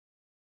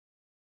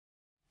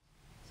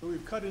So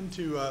we've cut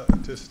into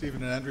to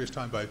Stephen and Andrea's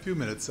time by a few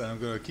minutes, and I'm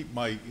going to keep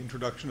my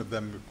introduction of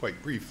them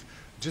quite brief.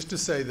 Just to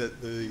say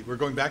that we're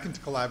going back into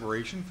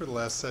collaboration for the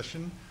last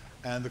session,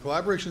 and the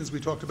collaborations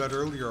we talked about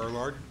earlier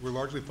were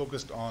largely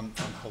focused on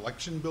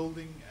collection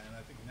building, and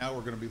I think now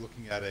we're going to be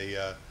looking at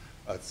a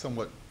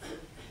somewhat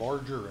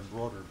larger and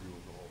broader view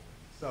of the whole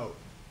thing. So,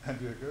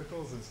 Andrea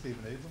Goethals and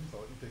Stephen Abrams,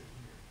 I'll let you take it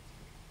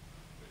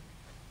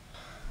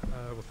from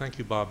here. Well, thank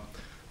you, Bob.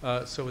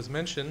 So as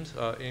mentioned,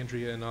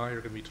 Andrea and I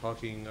are going to be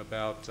talking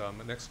about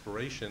an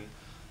exploration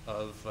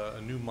of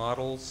new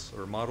models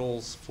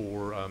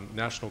for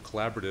national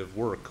collaborative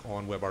work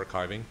on web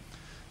archiving.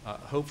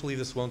 Hopefully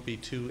this won't be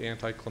too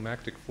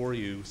anticlimactic for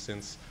you,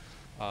 since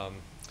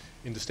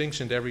in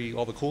distinction to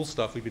all the cool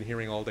stuff we've been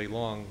hearing all day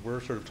long,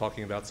 we're sort of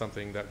talking about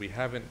something that we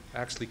haven't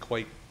actually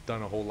quite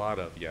done a whole lot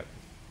of yet,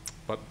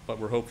 but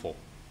we're hopeful.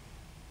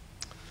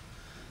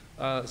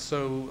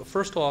 So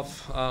first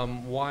off,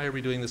 why are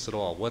we doing this at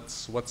all?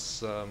 What's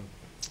the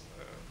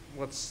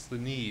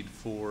need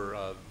for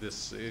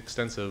this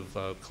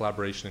extensive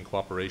collaboration and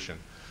cooperation?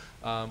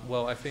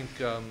 Well, I think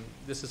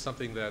this is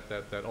something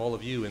that all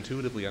of you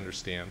intuitively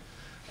understand.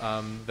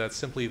 That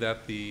simply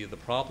that the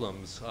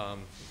problems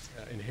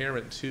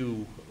inherent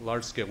to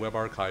large-scale web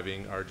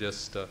archiving are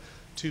just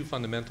too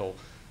fundamental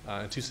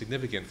and too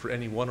significant for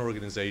any one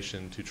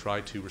organization to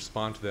try to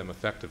respond to them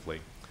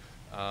effectively.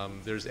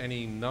 There's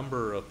any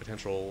number of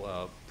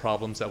potential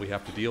problems that we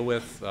have to deal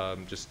with,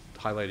 just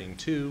highlighting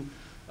two.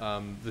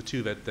 The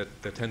two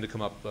that tend to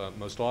come up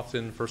most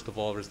often, first of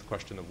all, there's the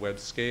question of web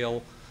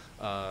scale.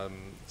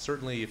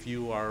 Certainly if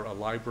you are a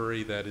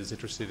library that is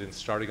interested in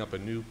starting up a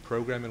new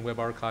program in web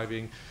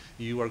archiving,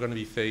 you are going to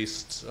be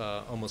faced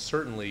almost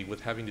certainly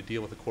with having to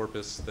deal with a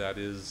corpus that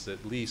is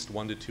at least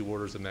 1 to 2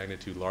 orders of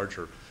magnitude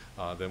larger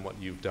than what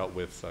you've dealt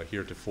with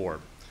heretofore.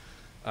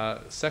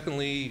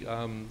 Secondly,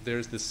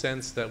 there's the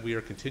sense that we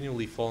are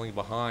continually falling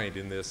behind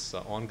in this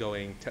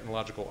ongoing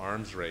technological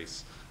arms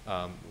race.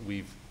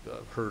 We've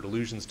heard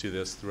allusions to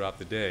this throughout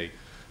the day,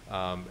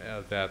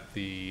 that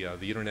the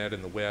internet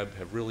and the web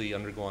have really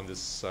undergone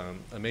this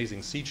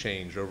amazing sea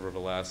change over the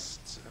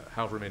last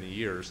however many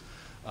years,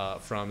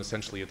 from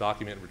essentially a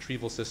document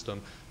retrieval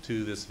system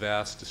to this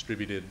vast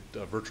distributed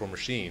virtual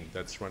machine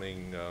that's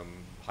running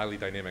highly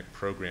dynamic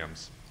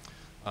programs.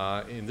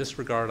 In this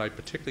regard, I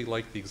particularly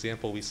like the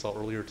example we saw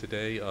earlier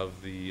today of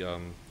the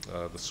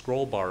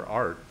scroll bar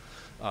art,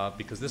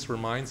 because this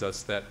reminds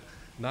us that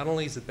not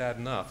only is it bad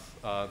enough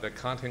that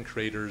content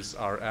creators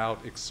are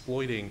out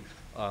exploiting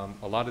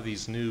a lot of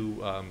these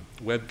new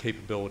web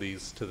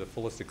capabilities to the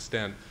fullest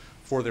extent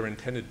for their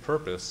intended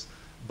purpose,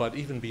 but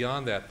even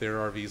beyond that,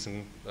 there are these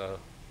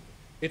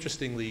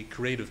interestingly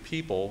creative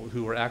people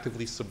who are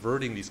actively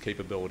subverting these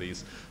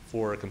capabilities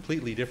for a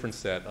completely different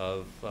set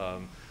of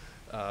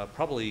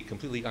probably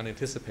completely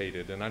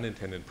unanticipated and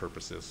unintended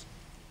purposes.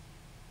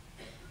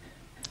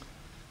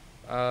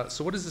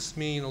 So what does this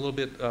mean a little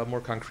bit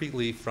more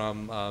concretely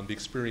from the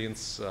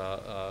experience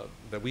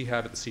that we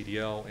have at the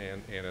CDL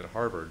and at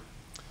Harvard?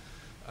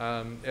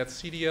 At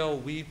CDL,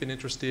 we've been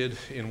interested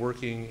in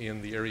working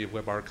in the area of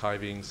web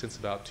archiving since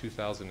about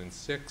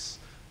 2006.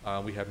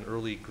 We had an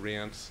early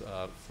grant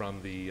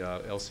from the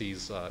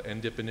LC's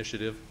NDIP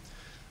initiative.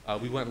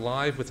 We went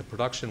live with a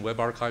production web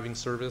archiving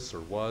service,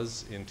 or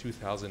was, in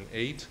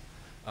 2008.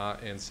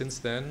 And since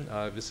then,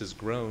 this has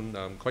grown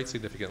quite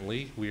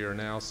significantly. We are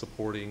now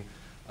supporting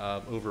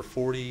over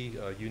 40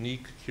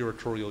 unique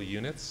curatorial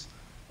units.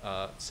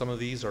 Some of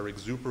these are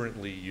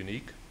exuberantly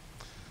unique.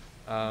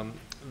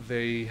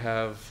 They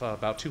have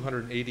about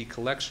 280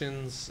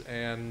 collections,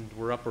 and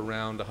we're up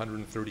around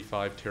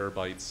 135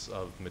 terabytes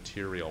of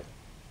material.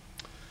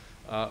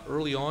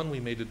 Early on, we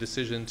made a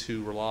decision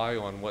to rely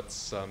on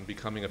what's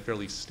becoming a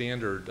fairly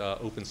standard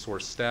open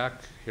source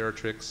stack,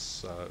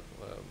 Heritrix,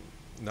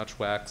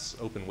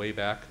 Nutchwax, Open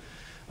Wayback,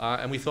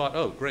 and we thought,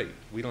 oh, great,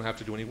 we don't have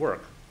to do any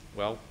work.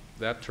 Well,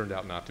 that turned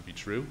out not to be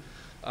true.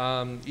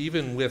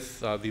 Even with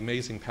the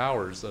amazing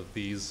powers of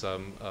these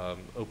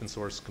open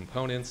source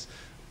components,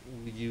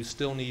 you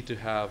still need to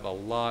have a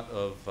lot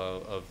of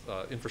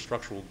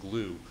infrastructural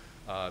glue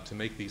to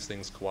make these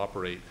things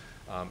cooperate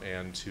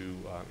and to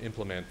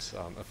implement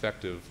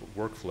effective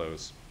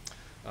workflows.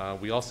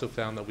 We also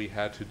found that we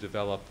had to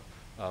develop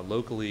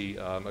locally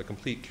a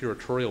complete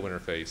curatorial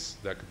interface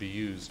that could be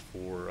used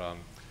for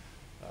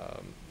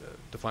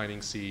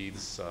defining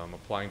seeds,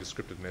 applying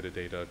descriptive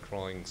metadata,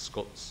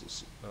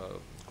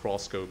 crawl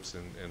scopes,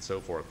 and so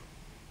forth.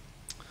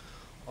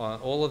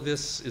 All of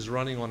this is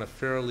running on a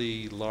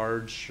fairly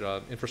large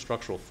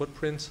infrastructural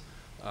footprint.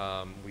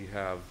 We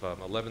have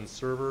 11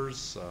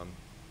 servers,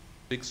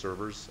 big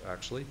servers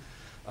actually.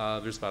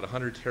 There's about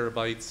 100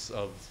 terabytes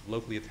of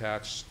locally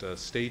attached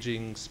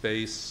staging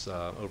space,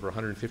 over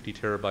 150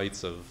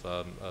 terabytes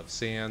of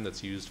SAN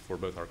that's used for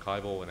both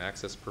archival and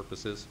access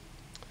purposes.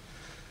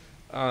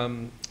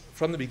 From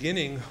the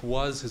beginning,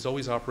 WAS has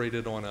always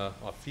operated on a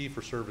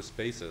fee-for-service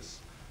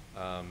basis.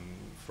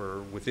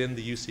 Within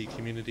the UC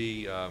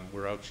community,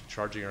 we're out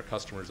charging our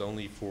customers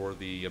only for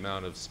the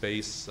amount of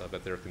space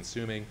that they're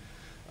consuming.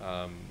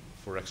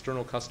 For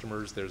external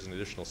customers, there's an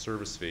additional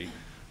service fee.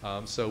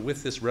 So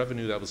with this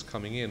revenue that was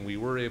coming in, we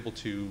were able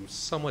to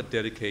somewhat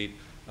dedicate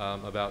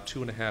about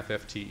 2.5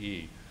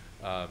 FTE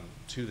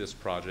to this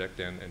project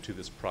and to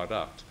this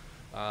product.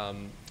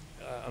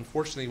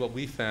 Unfortunately, what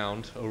we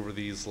found over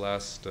these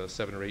last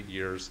 7 or 8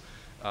 years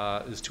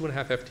is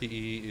 2.5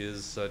 FTE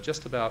is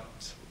just about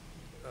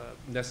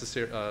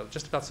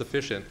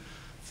sufficient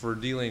for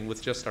dealing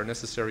with just our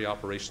necessary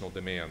operational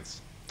demands.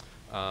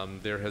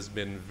 There has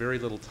been very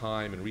little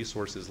time and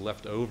resources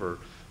left over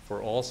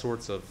for all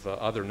sorts of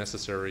other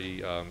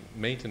necessary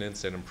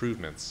maintenance and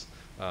improvements.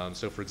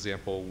 So, for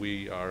example,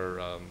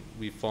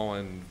 we've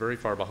fallen very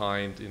far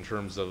behind in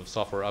terms of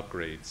software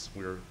upgrades.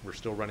 We're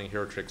still running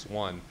Heritrix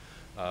 1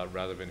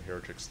 rather than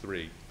Heritrix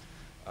 3.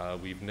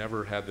 We've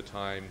never had the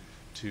time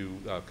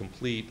to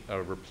complete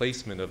a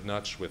replacement of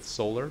Nutch with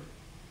Solar.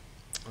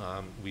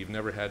 We've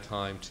never had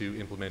time to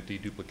implement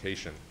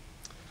deduplication.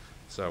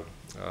 So,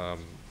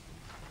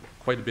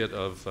 quite a bit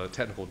of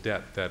technical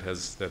debt that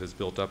has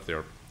built up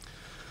there.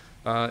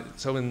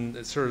 So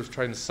in sort of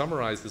trying to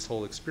summarize this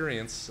whole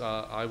experience,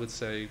 I would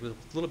say with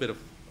a little bit of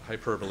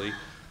hyperbole,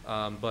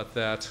 but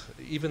that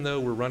even though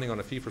we're running on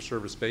a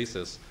fee-for-service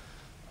basis,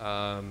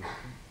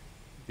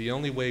 the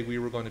only way we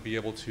were going to be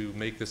able to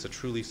make this a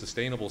truly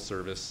sustainable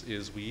service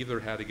is we either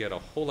had to get a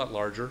whole lot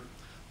larger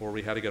or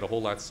we had to get a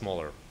whole lot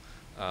smaller.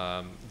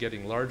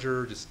 Getting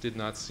larger just did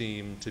not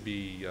seem to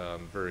be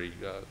very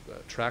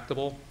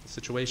tractable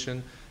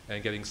situation,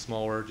 and getting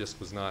smaller just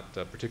was not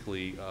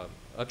particularly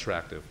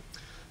attractive.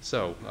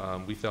 So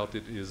we felt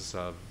it is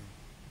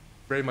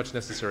very much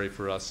necessary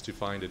for us to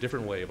find a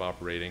different way of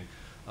operating,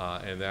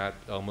 and that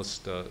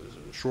almost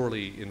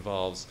surely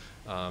involves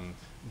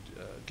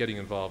getting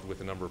involved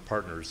with a number of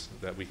partners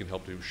that we can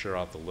help to share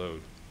out the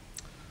load.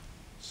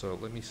 So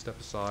let me step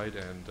aside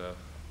and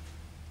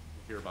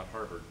hear about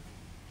Harvard.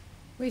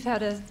 We've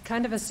had a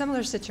kind of a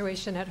similar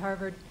situation at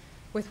Harvard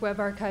with web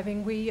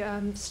archiving. We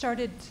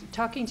started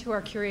talking to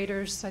our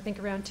curators, I think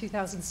around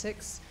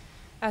 2006,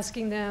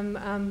 asking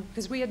them,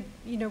 because we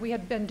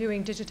had been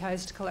doing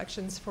digitized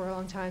collections for a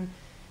long time,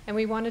 and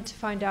we wanted to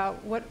find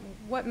out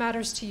what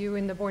matters to you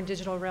in the born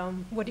digital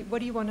realm. What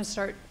do you want to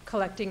start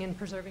collecting and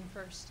preserving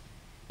first?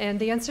 And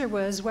the answer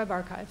was web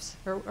archives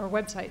or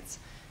websites.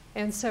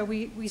 And so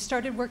we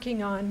started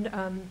working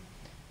on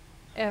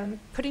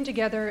putting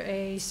together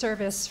a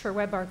service for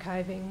web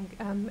archiving,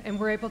 and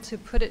we're able to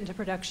put it into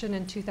production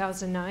in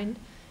 2009.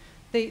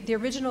 The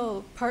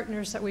original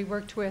partners that we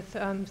worked with,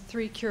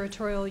 3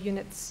 curatorial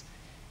units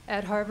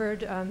at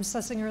Harvard,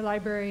 Schlesinger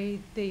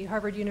Library, the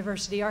Harvard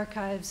University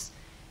Archives,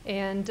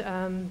 and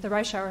the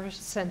Reischauer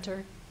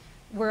Center,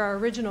 were our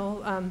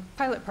original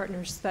pilot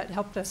partners that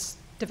helped us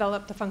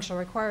develop the functional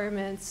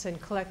requirements and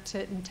collect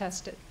it and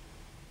test it.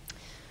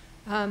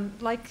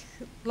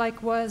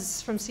 Like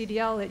was from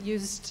CDL, it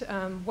used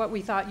what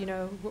we thought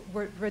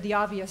were the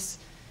obvious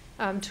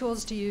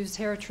tools to use,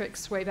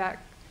 Heritrix way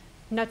back,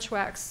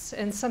 Nutchwax,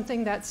 and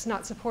something that's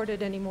not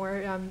supported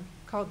anymore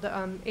called the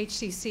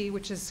HCC,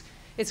 which is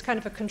it's kind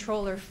of a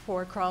controller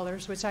for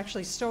crawlers, which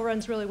actually still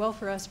runs really well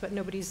for us, but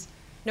nobody's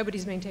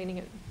maintaining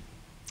it.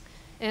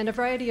 And a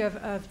variety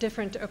of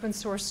different open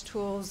source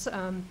tools,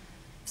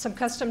 some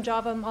custom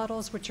Java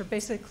models, which are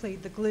basically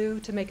the glue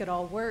to make it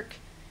all work,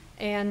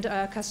 and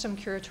a custom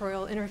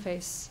curatorial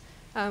interface.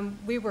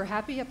 We were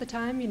happy at the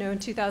time, in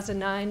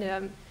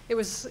 2009. It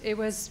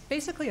was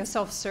basically a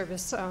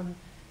self-service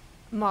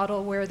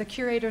model where the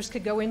curators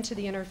could go into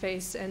the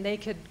interface and they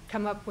could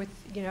come up with,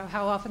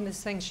 how often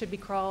this thing should be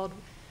crawled,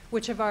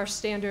 which of our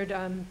standard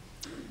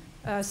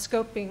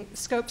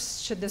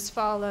scopes should this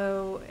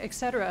follow, et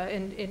cetera,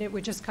 and it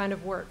would just kind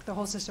of work. The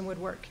whole system would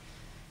work.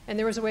 And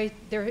there is a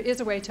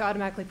way to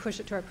automatically push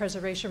it to our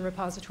preservation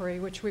repository,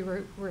 which we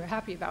were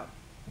happy about.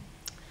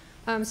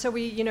 So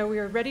we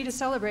were ready to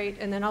celebrate,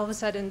 and then all of a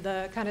sudden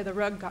the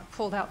rug got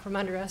pulled out from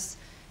under us,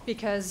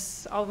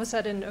 because all of a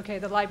sudden, okay,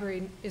 the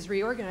library is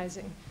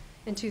reorganizing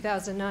in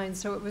 2009.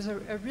 So it was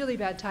a really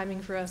bad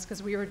timing for us,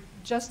 because we were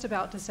just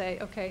about to say,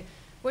 okay,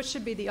 what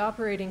should be the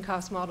operating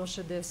cost model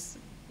should this,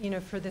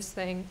 for this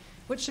thing?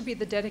 What should be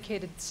the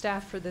dedicated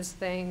staff for this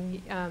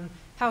thing?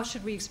 How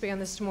should we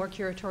expand this to more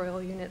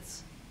curatorial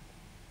units?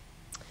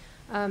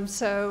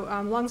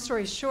 Long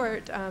story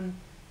short,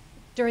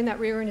 during that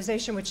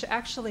reorganization, which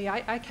actually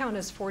I count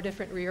as 4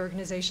 different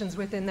reorganizations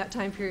within that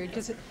time period,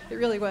 because it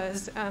really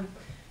was,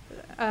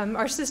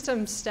 our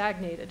system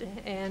stagnated.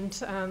 And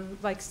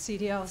like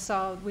CDL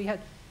saw,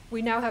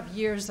 we now have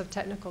years of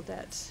technical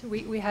debt.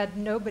 We had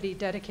nobody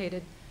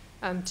dedicated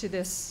to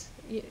this,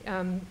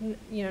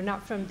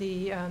 not from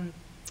the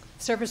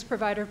service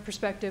provider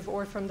perspective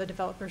or from the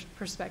developer's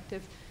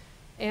perspective.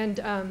 And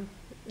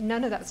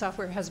none of that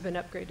software has been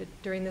upgraded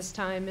during this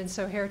time. And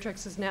so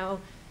Heritrix is now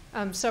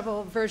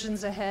several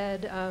versions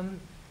ahead.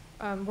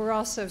 We're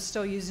also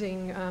still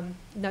using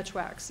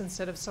Nutchwax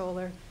instead of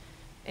Solar.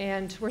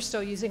 And we're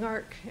still using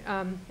ARC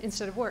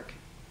instead of Work.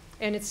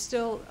 And it's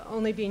still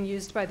only being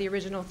used by the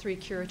original 3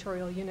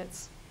 curatorial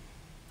units.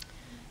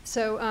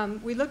 So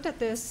we looked at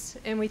this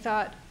and we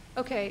thought,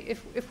 okay,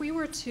 if we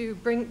were to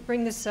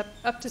bring this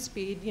up to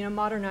speed,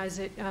 modernize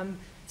it,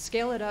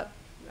 scale it up,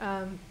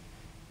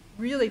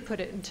 really put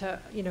it into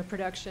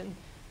production,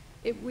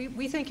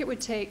 we think it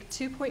would take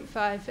 2.5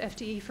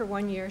 FTE for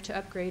 1 year to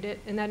upgrade it,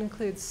 and that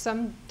includes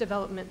some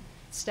development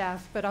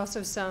staff, but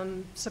also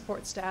some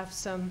support staff,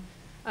 some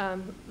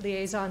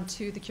liaison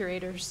to the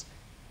curators,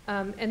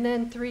 and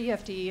then 3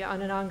 FTE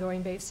on an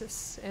ongoing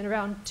basis. And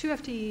around 2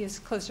 FTE is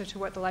closer to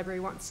what the library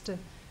wants to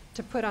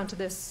put onto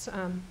this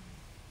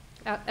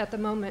at the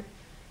moment.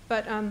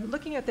 But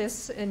looking at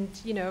this, and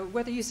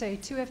whether you say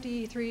 2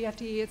 FTE, 3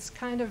 FTE, it's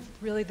kind of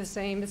really the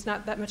same. It's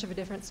not that much of a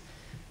difference.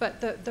 But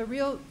the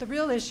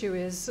real issue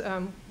is,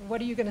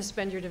 what are you going to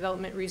spend your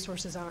development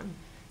resources on?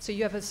 So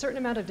you have a certain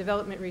amount of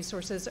development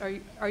resources.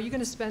 Are you going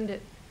to spend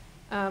it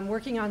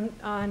working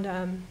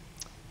on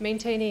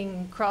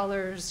maintaining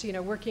crawlers?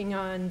 Working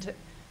on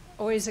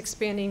always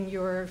expanding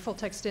your full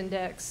text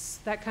index,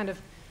 that kind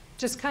of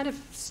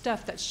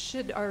stuff that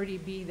should already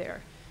be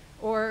there.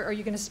 Or are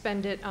you going to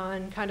spend it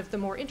on kind of the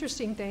more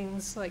interesting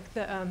things, like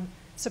the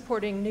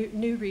supporting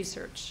new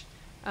research,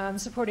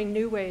 supporting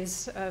new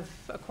ways of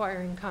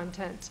acquiring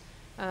content,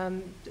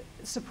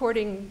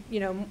 supporting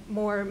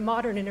more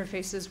modern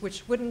interfaces,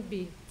 which wouldn't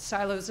be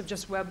silos of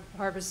just web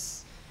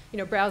harvests,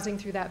 browsing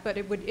through that, but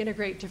it would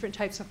integrate different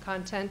types of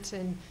content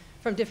and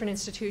from different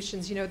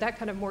institutions, that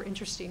kind of more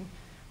interesting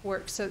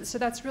work. So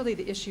that's really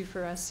the issue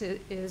for us,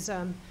 is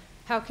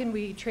how can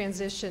we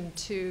transition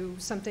to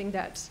something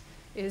that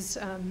is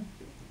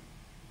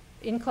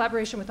in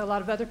collaboration with a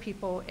lot of other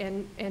people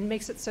and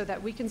makes it so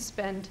that we can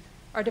spend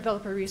our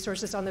developer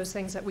resources on those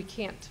things that we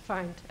can't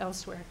find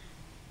elsewhere.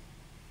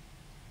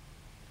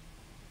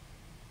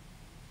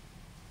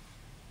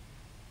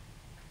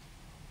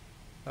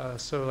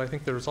 So I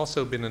think there's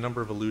also been a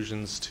number of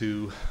allusions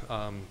to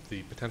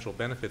the potential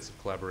benefits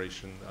of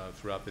collaboration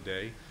throughout the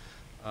day.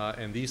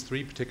 And these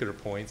 3 particular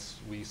points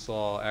we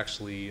saw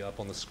actually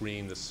up on the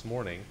screen this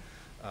morning.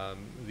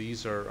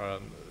 These are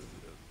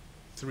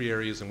 3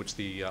 areas in which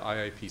the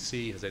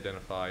IIPC has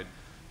identified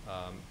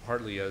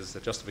partly as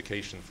a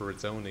justification for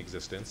its own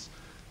existence.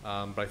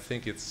 But I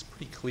think it's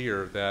pretty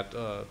clear that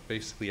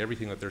basically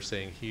everything that they're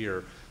saying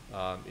here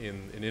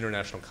in an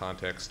international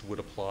context would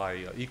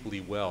apply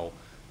equally well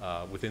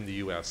within the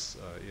U.S.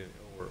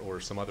 Or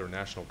some other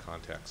national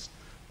context.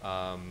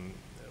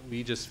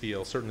 We just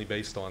feel, certainly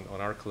based on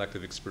our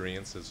collective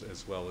experience,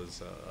 as well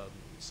as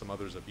some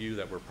others of you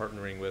that we're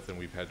partnering with and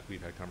we've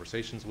had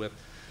conversations with,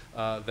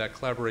 that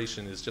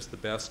collaboration is just the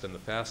best and the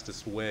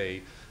fastest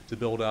way to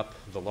build up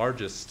the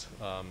largest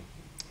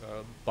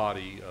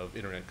body of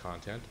internet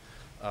content.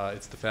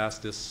 It's the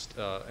fastest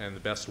and the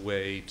best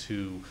way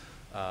to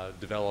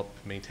develop,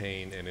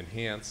 maintain, and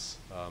enhance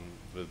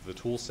the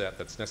tool set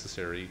that's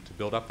necessary to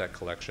build up that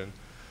collection.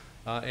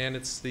 And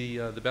it's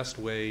the best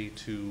way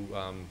to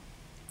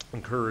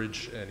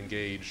encourage and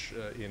engage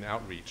in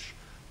outreach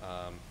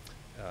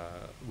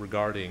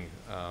regarding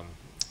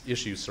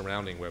issues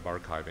surrounding web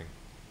archiving.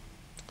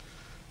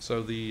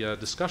 So the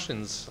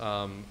discussions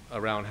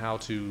around how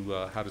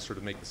to sort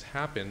of make this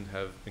happen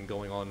have been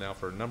going on now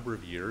for a number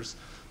of years.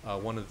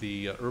 One of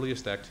the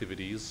earliest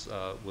activities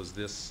was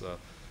this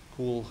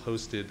cool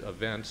hosted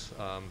event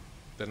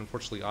that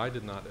unfortunately I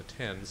did not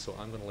attend, so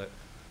I'm going to let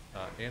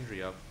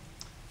Andrea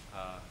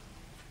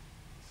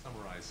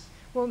summarize.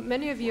 Well,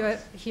 many of you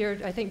here,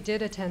 I think,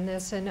 did attend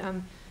this,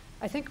 and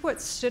I think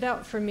what stood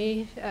out for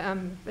me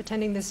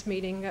attending this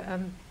meeting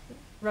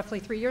roughly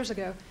 3 years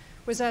ago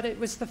was that it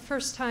was the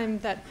first time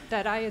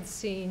that I had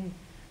seen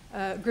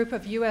a group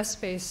of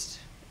US-based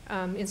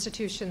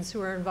institutions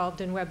who are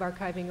involved in web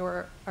archiving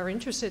or are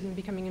interested in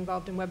becoming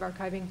involved in web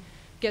archiving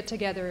get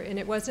together. And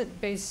it wasn't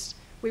based,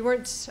 we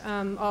weren't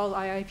all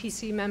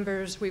IIPC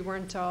members, we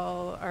weren't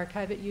all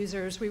Archivit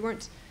users, we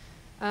weren't,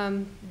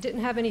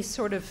 didn't have any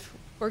sort of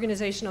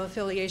organizational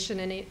affiliation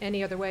in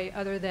any other way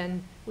other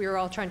than we were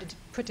all trying to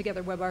put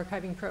together web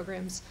archiving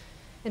programs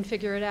and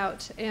figure it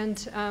out. And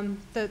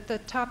the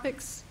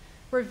topics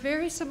were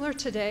very similar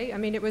today. I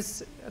mean, it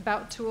was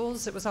about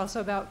tools, it was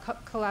also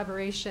about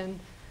collaboration,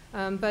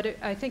 but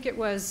I think it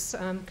was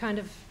kind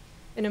of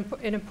an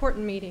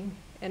important meeting,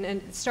 and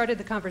it started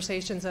the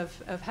conversations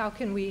of how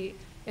can we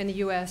in the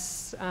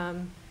US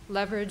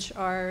leverage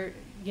our,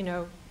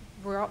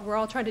 we're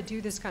all trying to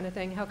do this kind of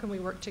thing, how can we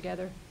work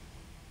together?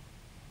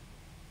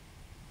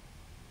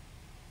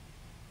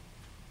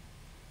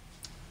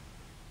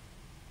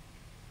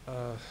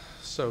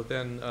 So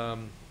then, well,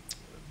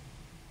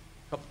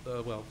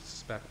 this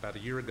is back about a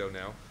year ago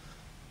now,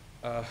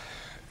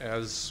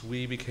 as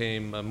we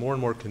became more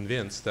and more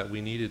convinced that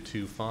we needed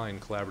to find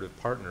collaborative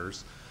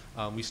partners,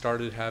 we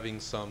started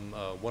having some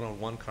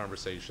one-on-one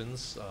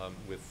conversations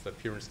with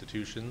peer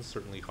institutions,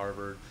 certainly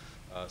Harvard,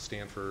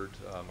 Stanford,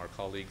 our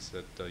colleagues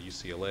at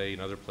UCLA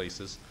and other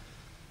places.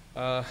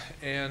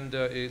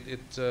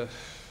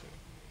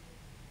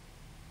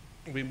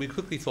 We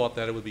quickly thought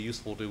that it would be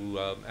useful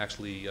to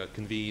actually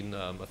convene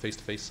a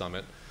face-to-face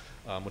summit,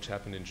 which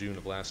happened in June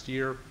of last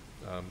year.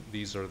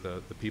 These are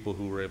the people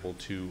who were able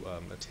to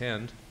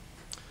attend.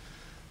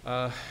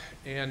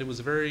 And it was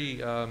very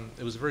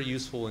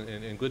useful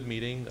and good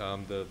meeting.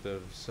 The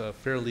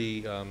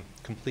fairly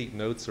complete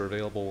notes are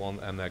available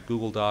on that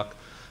Google Doc.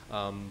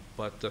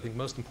 But I think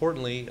most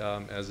importantly,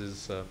 as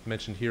is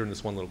mentioned here in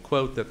this one little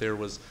quote, that there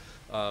was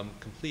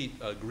complete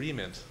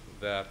agreement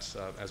that,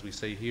 as we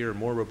say here,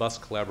 more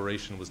robust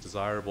collaboration was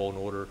desirable in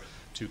order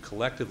to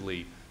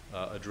collectively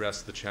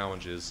address the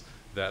challenges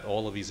that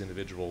all of these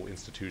individual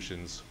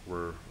institutions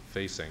were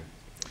facing.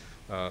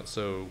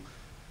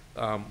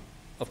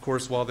 Of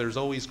course, while there's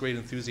always great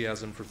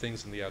enthusiasm for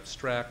things in the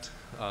abstract,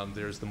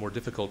 there's the more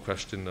difficult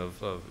question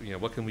of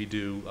what can we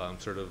do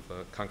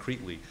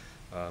concretely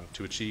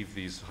to achieve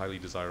these highly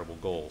desirable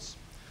goals.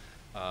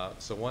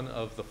 So one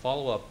of the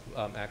follow-up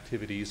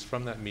activities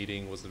from that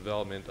meeting was the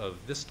development of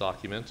this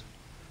document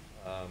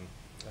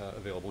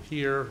available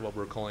here, what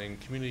we're calling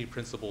Community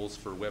Principles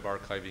for Web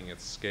Archiving at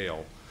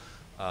Scale.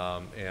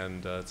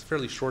 It's a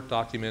fairly short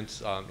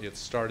document. It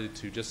started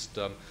to just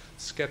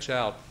sketch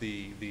out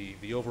the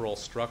overall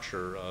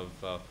structure of,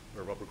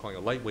 or what we're calling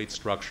a lightweight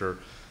structure,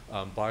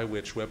 by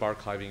which web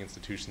archiving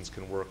institutions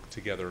can work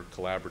together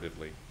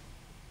collaboratively.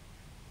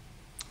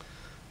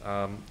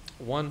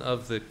 One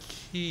of the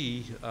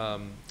key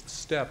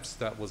steps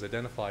that was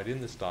identified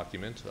in this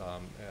document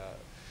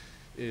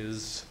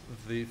is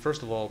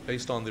first of all,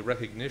 based on the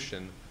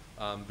recognition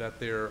that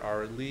there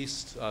are at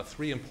least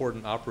 3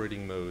 important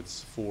operating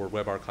modes for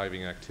web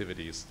archiving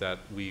activities that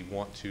we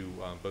want to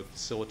both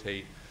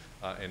facilitate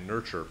and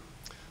nurture.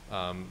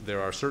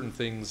 There are certain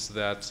things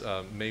that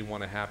may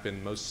want to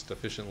happen most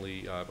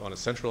efficiently on a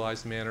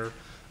centralized manner.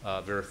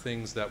 There are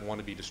things that want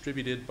to be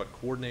distributed but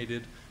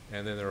coordinated,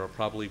 and then there are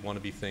probably want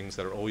to be things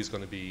that are always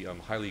going to be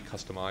highly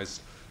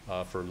customized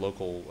for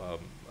local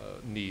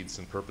needs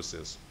and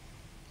purposes.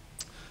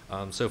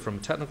 So from a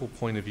technical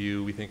point of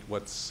view, we think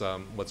what's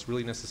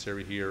really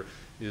necessary here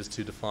is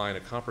to define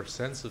a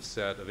comprehensive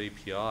set of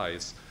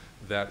APIs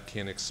that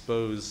can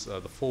expose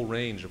the full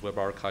range of web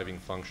archiving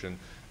function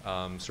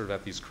sort of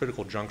at these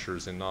critical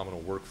junctures in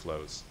nominal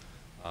workflows.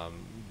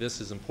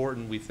 This is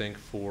important, we think,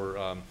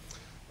 for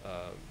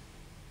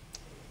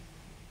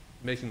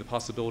making the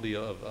possibility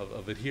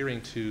of adhering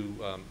to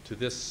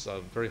this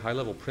very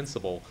high-level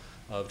principle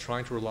of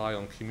trying to rely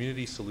on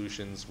community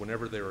solutions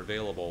whenever they're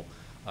available,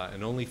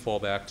 and only fall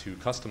back to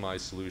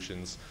customized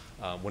solutions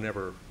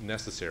whenever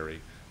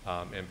necessary,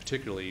 and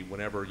particularly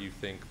whenever you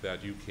think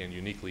that you can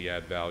uniquely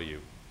add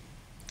value.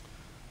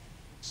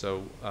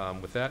 So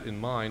with that in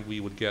mind, we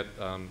would get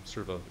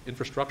sort of an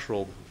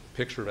infrastructural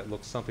picture that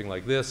looks something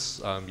like this.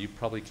 You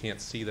probably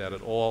can't see that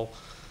at all.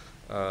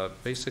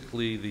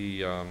 Basically,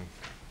 the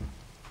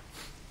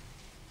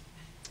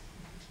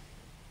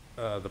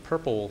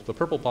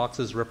purple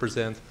boxes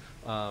represent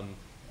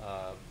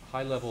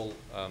high-level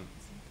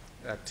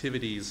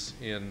activities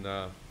in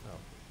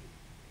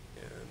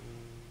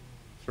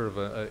sort of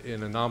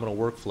in a nominal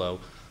workflow.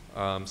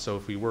 So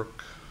if we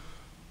work,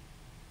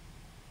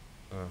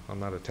 I'm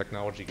not a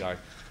technology guy.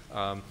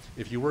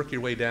 If you work your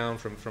way down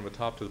from the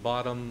top to the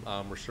bottom,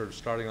 we're sort of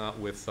starting out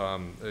with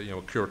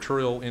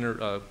curatorial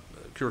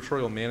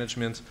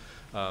management,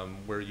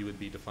 where you would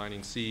be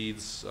defining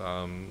seeds,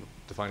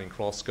 defining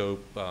crawl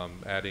scope,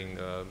 adding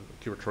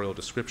curatorial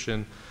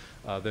description.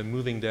 Then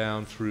moving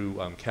down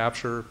through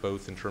capture,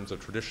 both in terms of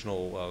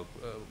traditional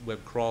web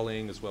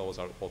crawling as well as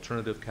our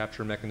alternative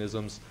capture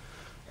mechanisms,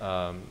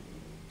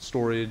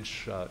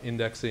 storage,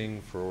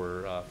 indexing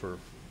for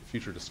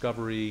future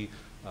discovery,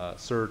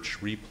 search,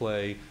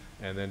 replay,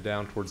 and then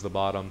down towards the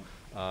bottom,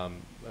 a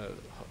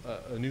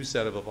new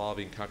set of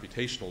evolving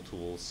computational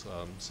tools,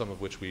 some of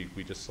which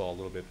we just saw a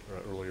little bit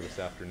earlier this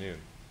afternoon.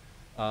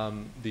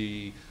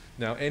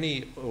 Now,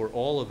 any or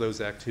all of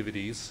those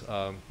activities,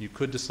 you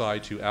could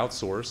decide to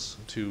outsource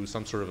to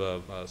some sort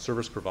of a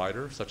service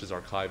provider, such as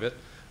Archive It.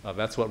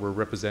 That's what we're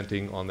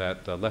representing on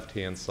that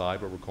left-hand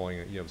side, what we're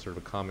calling sort of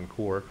a common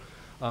core.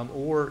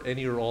 Or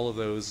any or all of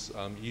those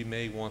you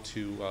may want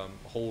to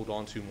hold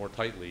onto more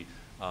tightly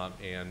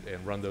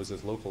and run those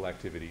as local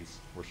activities.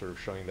 We're sort of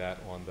showing that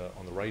on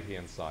the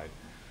right-hand side.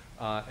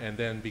 And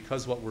then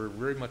because what we're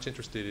very much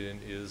interested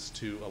in is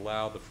to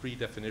allow the free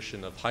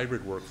definition of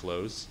hybrid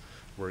workflows,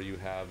 where you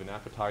have an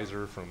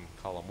appetizer from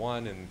column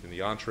 1 and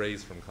the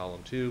entrees from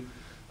column 2.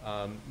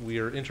 We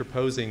are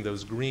interposing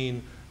those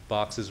green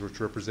boxes,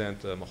 which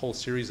represent a whole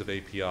series of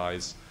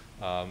APIs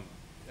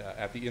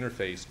at the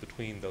interface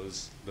between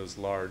those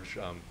large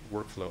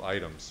workflow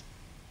items.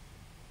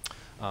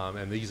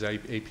 And these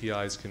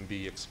APIs can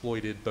be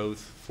exploited both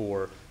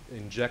for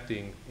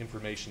injecting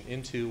information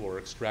into or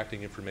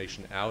extracting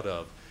information out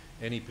of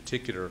any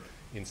particular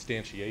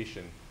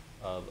instantiation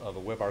of a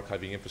web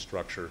archiving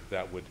infrastructure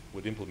that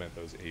would implement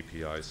those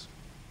APIs.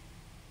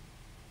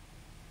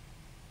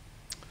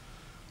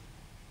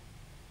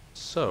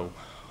 So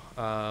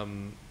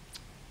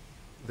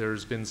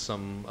there's been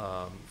some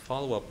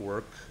follow-up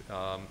work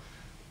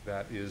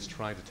that is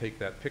trying to take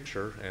that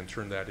picture and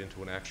turn that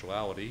into an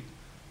actuality.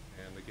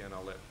 And again,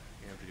 I'll let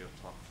Andrea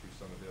talk through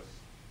some of this.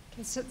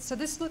 Okay, so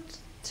this looked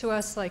to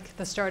us like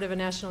the start of a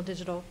national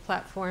digital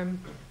platform,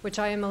 which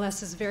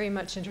IMLS is very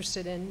much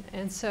interested in.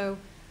 And so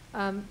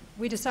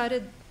we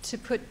decided to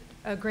put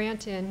a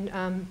grant in,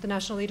 the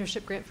National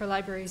Leadership Grant for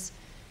Libraries.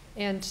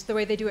 And the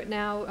way they do it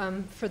now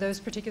for those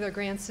particular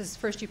grants is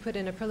first you put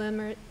in a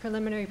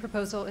preliminary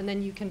proposal, and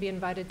then you can be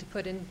invited to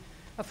put in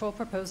a full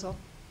proposal.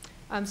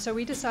 So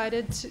we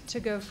decided to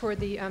go for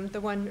the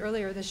one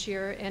earlier this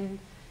year and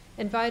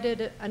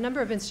invited a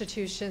number of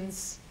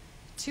institutions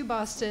to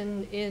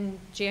Boston in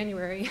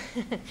January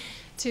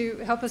to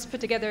help us put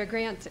together a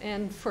grant.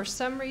 And for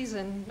some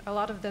reason, a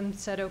lot of them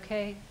said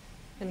okay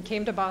and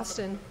came to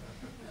Boston.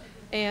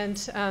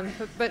 And,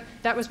 but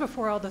that was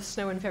before all the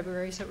snow in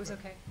February, so it was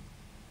okay.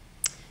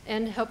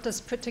 And helped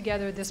us put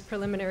together this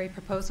preliminary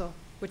proposal,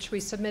 which we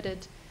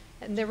submitted.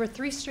 And there were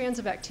 3 strands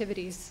of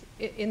activities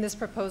in this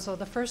proposal.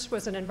 The first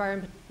was an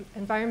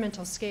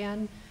environmental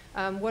scan.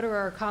 What are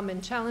our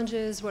common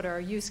challenges? What are our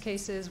use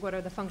cases? What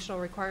are the functional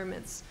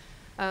requirements?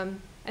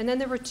 And then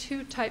there were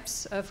 2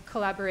 types of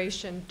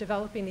collaboration,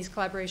 developing these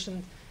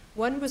collaborations.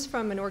 One was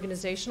from an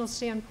organizational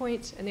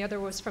standpoint, and the other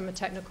was from a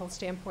technical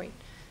standpoint.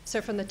 So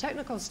from the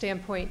technical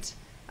standpoint,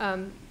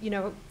 you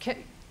know,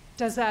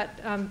 does that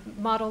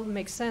model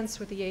make sense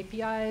with the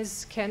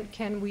APIs?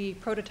 Can we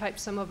prototype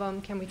some of them?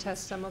 Can we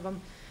test some of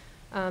them?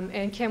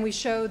 And can we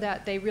show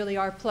that they really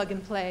are plug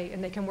and play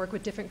and they can work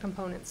with different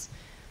components?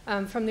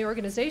 From the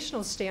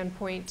organizational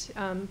standpoint,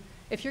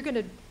 if you're going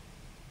to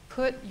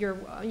put your,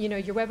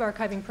 your web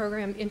archiving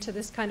program into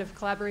this kind of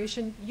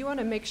collaboration, you want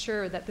to make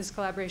sure that this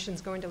collaboration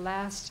is going to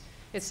last,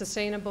 it's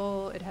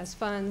sustainable, it has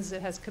funds,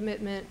 it has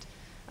commitment,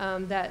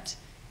 that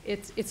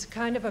it's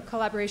kind of a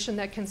collaboration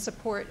that can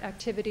support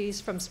activities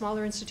from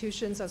smaller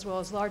institutions as well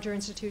as larger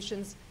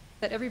institutions,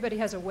 that everybody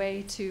has a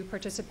way to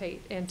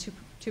participate and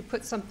to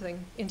put something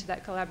into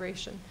that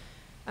collaboration.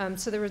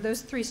 So there were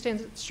those 3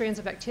 strands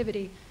of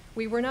activity.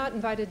 We were not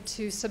invited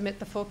to submit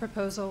the full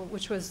proposal,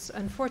 which was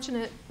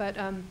unfortunate, but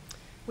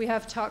we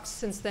have talked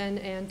since then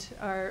and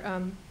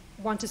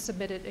want to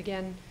submit it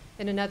again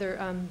in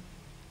another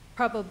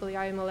probably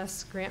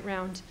IMLS grant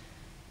round.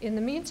 In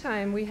the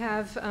meantime, we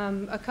have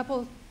a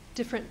couple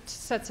different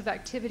sets of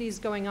activities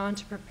going on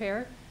to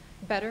prepare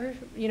better,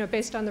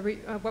 based on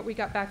what we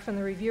got back from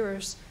the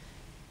reviewers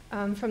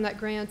from that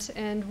grant.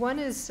 And one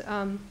is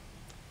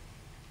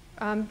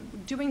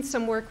doing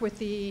some work with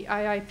the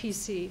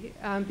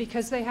IIPC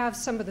because they have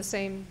some of the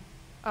same,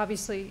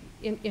 obviously,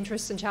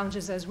 interests and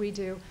challenges as we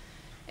do.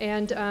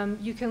 And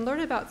you can learn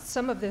about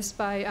some of this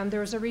by, there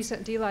was a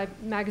recent DLive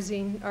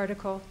magazine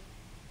article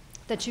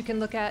that you can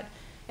look at,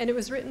 and it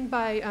was written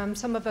by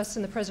some of us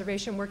in the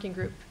preservation working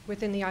group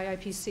within the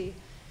IIPC.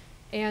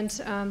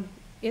 And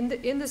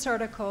in this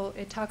article,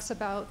 it talks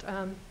about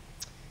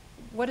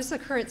what is the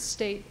current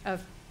state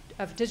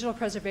of digital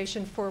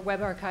preservation for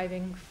web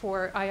archiving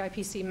for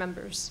IIPC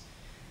members.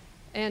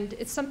 And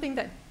it's something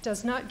that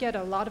does not get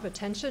a lot of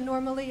attention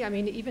normally. I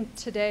mean, even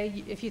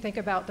today, if you think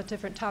about the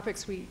different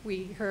topics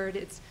we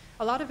heard,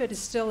 a lot of it is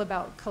still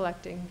about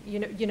collecting.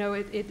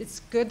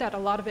 It's good that a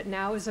lot of it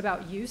now is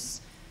about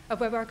use of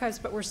web archives,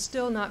 but we're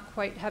still not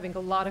quite having a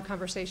lot of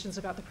conversations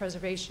about the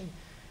preservation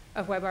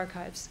of web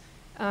archives.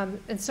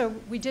 And so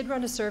we did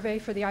run a survey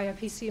for the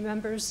IIPC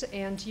members,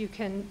 and you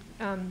can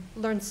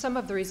learn some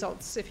of the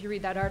results if you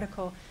read that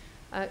article.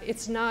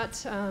 It's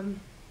not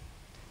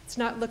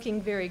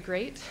looking very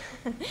great,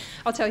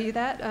 I'll tell you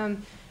that.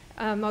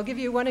 I'll give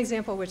you one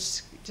example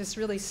which just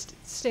really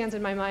stands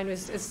in my mind,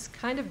 is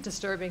kind of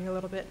disturbing a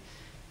little bit.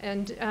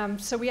 And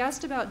so we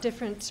asked about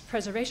different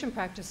preservation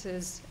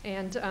practices,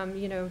 and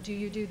do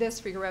you do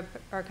this for your web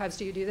archives,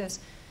 do you do this?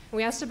 And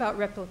we asked about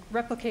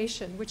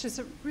replication, which is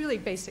a really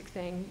basic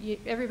thing.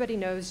 Everybody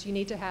knows you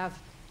need to have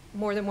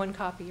more than one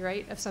copy,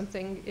 right, of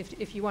something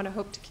if you want to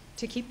hope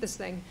to keep this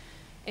thing.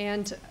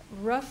 And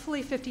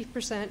roughly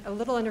 50%, a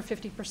little under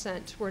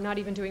 50%, were not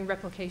even doing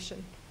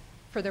replication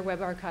for their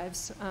web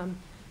archives.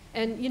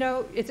 And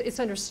it's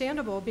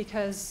understandable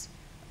because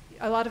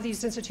a lot of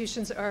these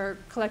institutions are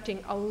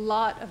collecting a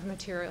lot of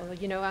material,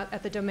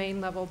 at the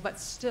domain level,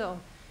 but still,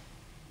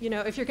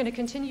 if you're going to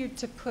continue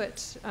to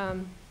put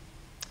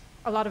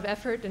a lot of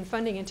effort and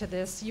funding into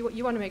this,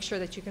 you want to make sure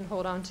that you can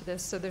hold on to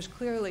this. So there's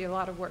clearly a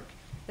lot of work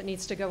that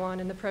needs to go on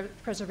in the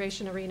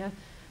preservation arena.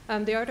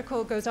 The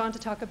article goes on to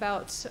talk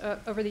about,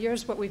 over the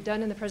years, what we've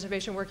done in the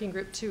preservation working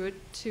group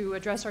to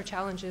address our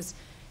challenges.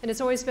 And it's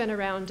always been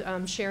around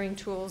sharing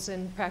tools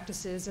and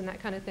practices and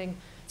that kind of thing.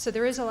 So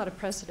there is a lot of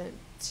precedent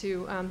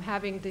to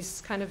having this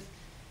kind of,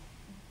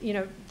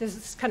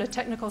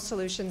 technical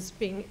solutions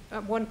being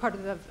one part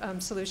of the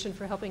solution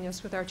for helping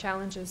us with our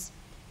challenges.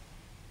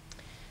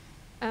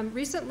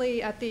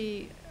 Recently at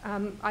the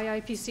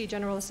IIPC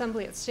General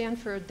Assembly at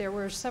Stanford, there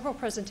were several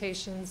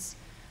presentations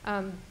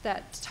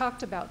that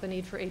talked about the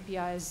need for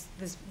APIs,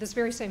 this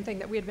very same thing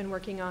that we had been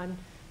working on,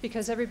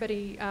 because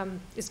everybody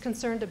is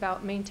concerned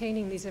about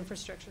maintaining these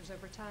infrastructures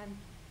over time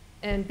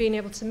and being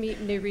able to meet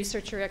new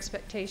researcher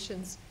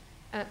expectations.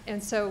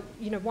 And so,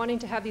 wanting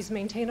to have these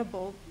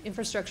maintainable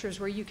infrastructures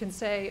where you can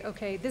say,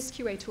 okay, this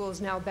QA tool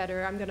is now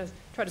better, I'm going to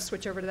try to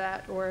switch over to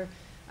that, or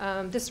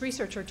this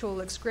researcher tool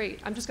looks great,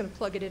 I'm just going to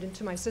plug it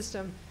into my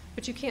system.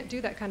 But you can't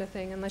do that kind of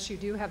thing unless you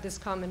do have this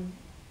common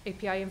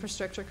API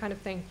infrastructure kind of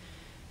thing.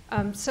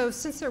 So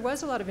since there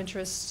was a lot of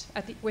interest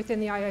within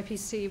the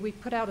IIPC, we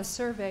put out a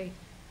survey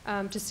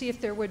to see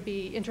if there would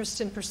be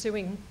interest in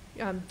pursuing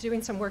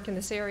doing some work in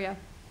this area.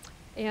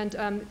 And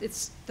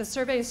the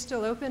survey is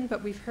still open,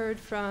 but we've heard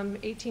from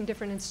 18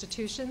 different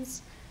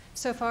institutions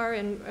so far,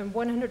 and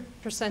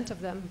 100% of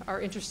them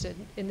are interested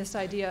in this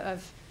idea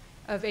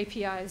of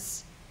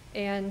APIs.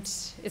 And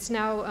it's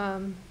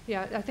now,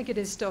 yeah, I think it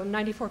is still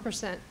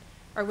 94%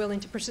 are willing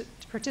to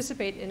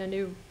participate in a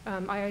new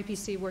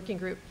IIPC working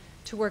group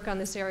to work on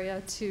this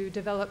area, to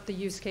develop the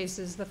use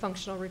cases, the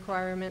functional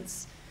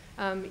requirements,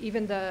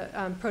 even the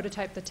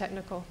prototype, the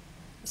technical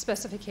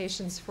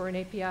specifications for an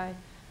API.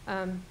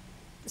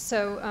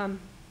 So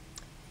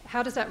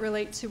how does that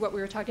relate to what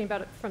we were talking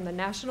about from the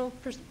national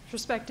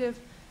perspective?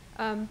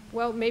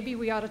 Well, maybe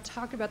we ought to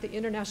talk about the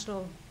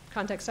international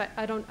context.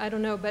 I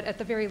don't know, but at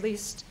the very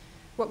least,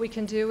 what we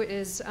can do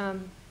is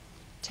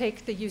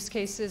take the use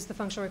cases, the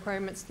functional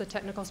requirements, the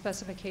technical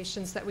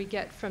specifications that we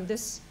get from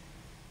this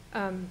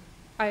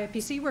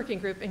IIPC working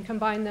group and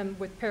combine them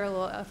with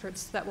parallel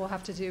efforts that we'll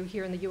have to do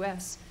here in the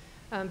US.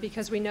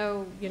 Because we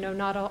know,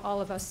 not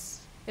all of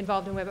us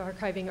involved in web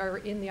archiving are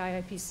in the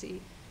IIPC.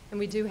 And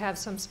we do have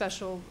some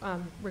special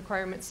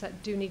requirements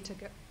that do need to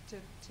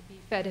be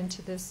fed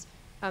into this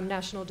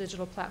national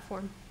digital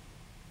platform.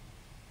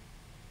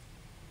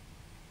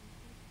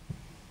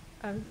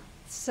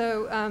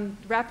 So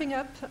wrapping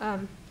up,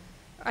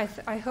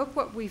 I hope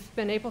what we've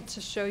been able to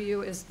show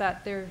you is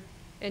that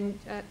and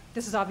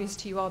this is obvious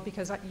to you all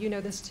because you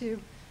know this too,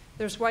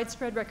 there's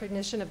widespread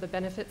recognition of the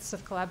benefits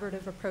of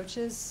collaborative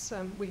approaches.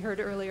 We heard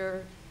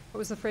earlier, what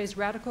was the phrase,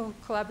 radical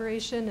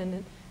collaboration,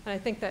 and I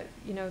think that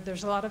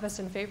there's a lot of us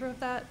in favor of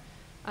that.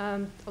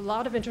 A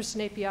lot of interest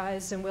in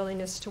APIs and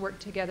willingness to work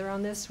together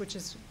on this, which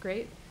is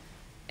great,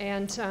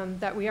 and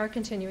that we are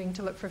continuing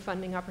to look for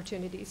funding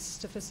opportunities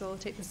to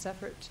facilitate this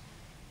effort.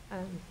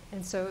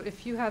 And so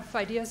if you have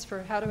ideas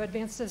for how to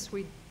advance this,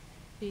 we'd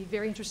be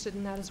very interested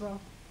in that as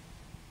well.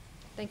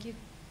 Thank you.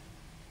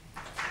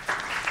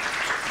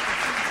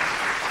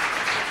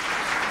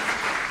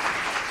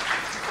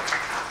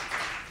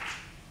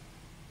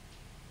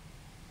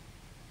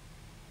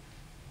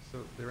 So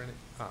there any,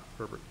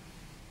 Herbert.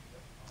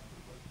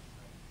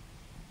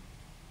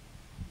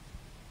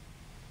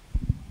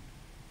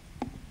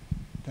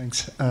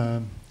 Thanks.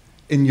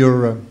 In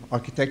your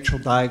architectural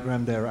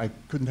diagram there, I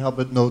couldn't help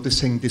but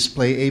noticing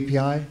display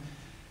API,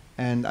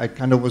 and I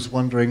kind of was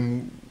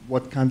wondering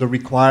what kind of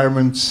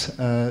requirements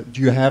do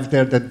you have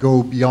there that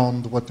go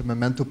beyond what the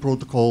Memento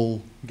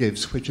protocol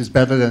gives, which is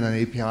better than an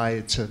API,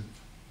 it's an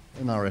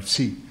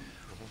RFC.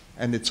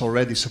 And it's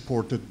already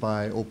supported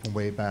by Open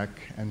Wayback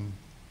and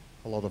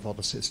a lot of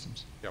other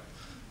systems. Yep.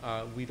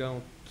 We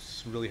don't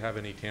really have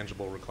any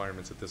tangible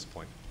requirements at this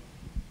point.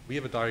 We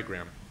have a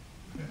diagram.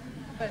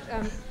 But,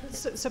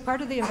 so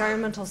part of the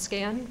environmental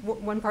scan,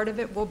 one part of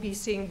it will be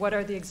seeing what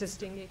are the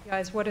existing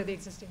APIs, what are the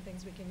existing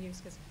things we can use,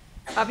 because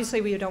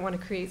obviously we don't want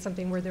to create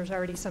something where there's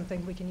already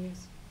something we can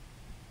use.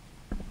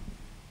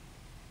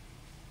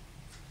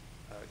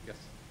 Yes.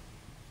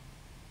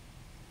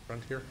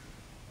 Front here.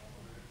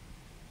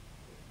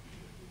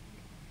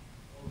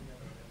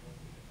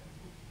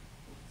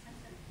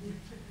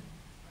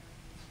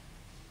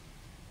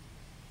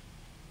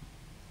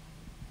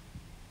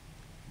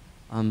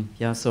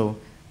 Yeah, so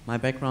my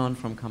background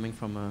coming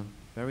from a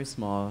very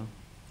small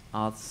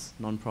arts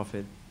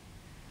nonprofit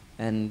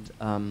and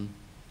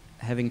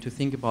having to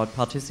think about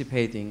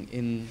participating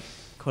in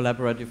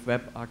collaborative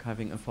web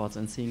archiving efforts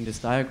and seeing this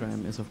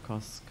diagram is of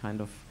course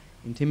kind of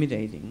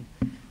intimidating.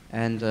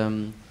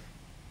 And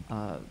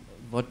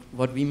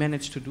what we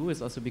managed to do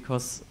is also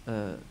because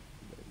I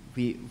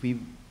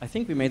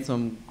think we made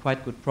some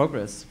quite good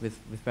progress with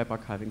web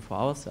archiving for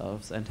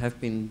ourselves and have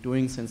been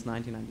doing since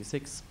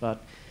 1996,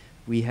 but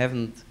we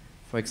haven't,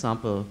 for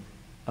example,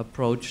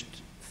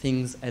 approached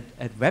things at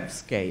web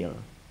scale.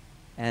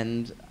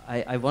 And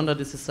I wonder,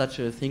 this is such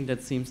a thing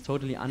that seems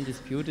totally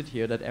undisputed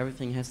here, that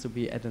everything has to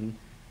be at an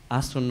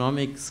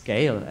astronomical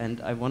scale. And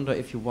I wonder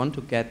if you want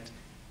to get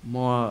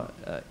more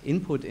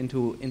input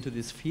into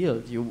this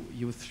field,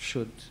 you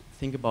should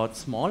think about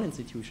small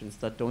institutions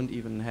that don't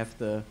even have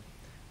the,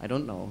 I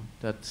don't know,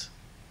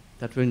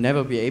 that will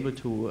never be able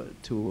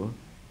to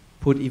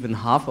put even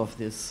half of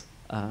this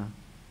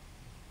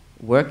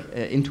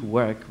into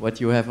work,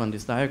 what you have on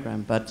this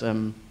diagram, but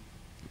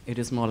it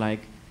is more like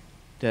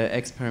the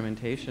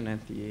experimentation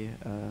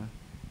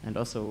and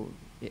also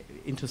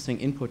interesting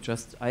input.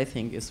 Just I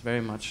think is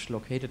very much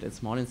located at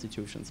small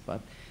institutions.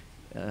 But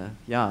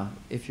yeah,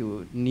 if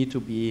you need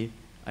to be,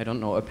 I don't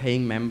know, a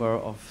paying member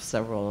of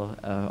several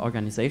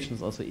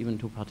organizations, also even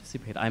to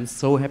participate. I'm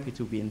so happy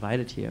to be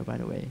invited here, by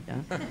the way.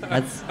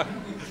 Yeah,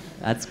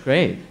 that's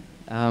great,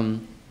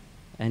 and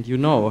you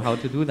know how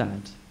to do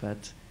that,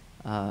 but.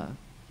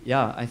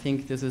 Yeah, I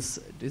think this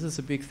is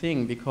a big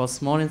thing because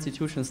small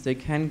institutions, they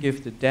can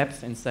give the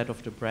depth instead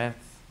of the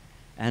breadth.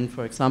 And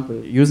for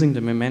example, using the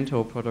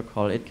Memento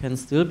protocol, it can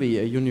still be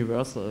a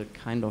universal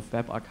kind of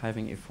web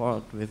archiving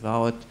effort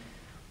without,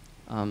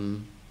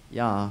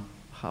 yeah,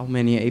 how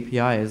many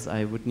APIs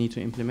I would need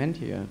to implement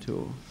here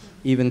to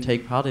even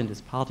take part in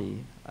this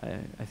party.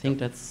 I think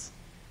that's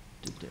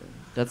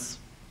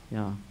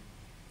yeah,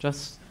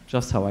 just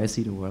how I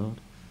see the world.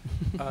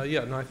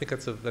 Yeah, no, I think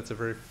that's a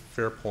very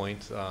fair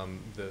point.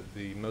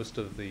 The most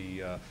of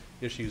the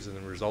issues and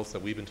the results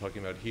that we've been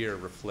talking about here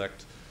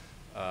reflect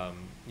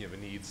the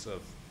needs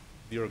of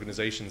the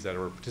organizations that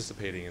are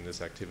participating in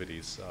these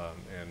activities,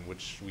 and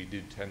which we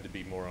do tend to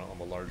be more on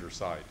the larger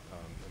side.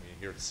 I mean,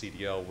 here at the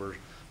CDL,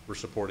 we're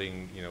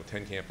supporting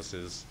 10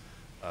 campuses,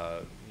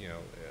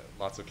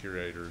 lots of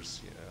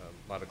curators,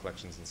 a lot of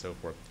collections, and so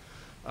forth.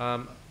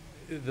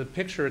 The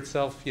picture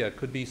itself, yeah,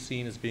 could be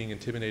seen as being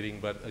intimidating,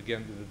 but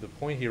again, the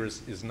point here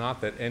is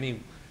not that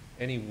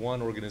any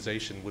one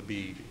organization would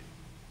be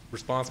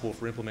responsible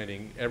for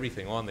implementing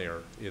everything on there.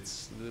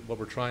 It's what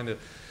we're trying to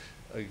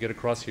get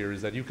across here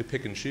is that you could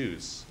pick and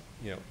choose.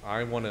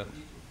 I want to,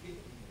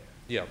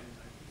 yeah.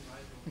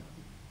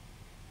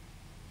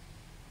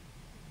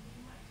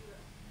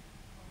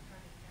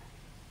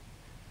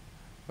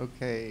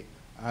 Okay,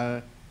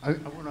 I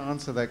want to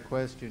answer that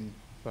question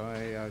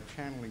by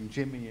channeling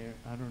Jimmy.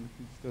 I don't know if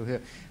he's still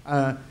here.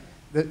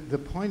 The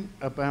point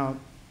about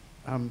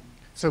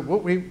so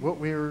what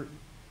we're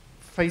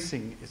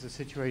facing is a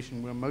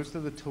situation where most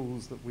of the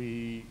tools that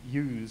we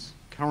use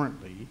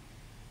currently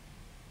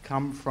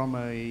come from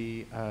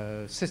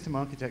a system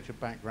architecture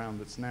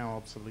background that's now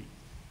obsolete.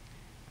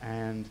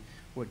 And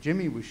what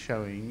Jimmy was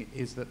showing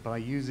is that by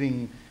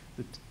using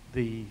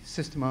the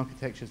system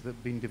architectures that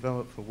have been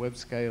developed for web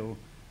scale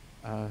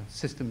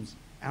systems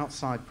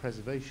outside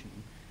preservation,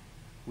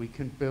 we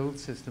can build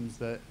systems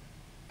that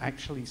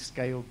actually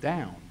scale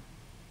down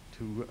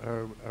to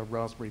a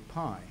Raspberry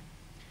Pi.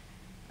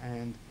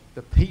 And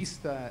the piece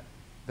that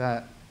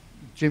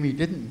Jimmy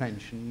didn't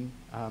mention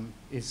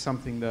is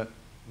something that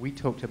we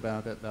talked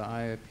about at the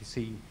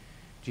IIPC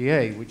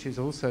GA, which is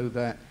also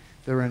that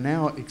there are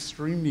now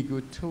extremely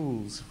good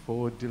tools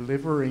for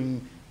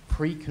delivering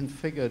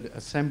pre-configured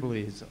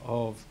assemblies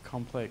of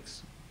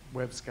complex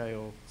web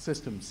scale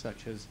systems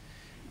such as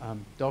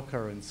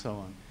Docker and so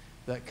on,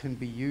 that can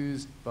be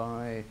used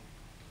by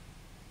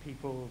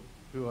people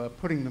who are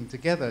putting them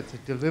together to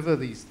deliver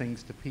these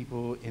things to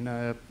people in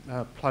a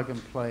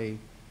plug-and-play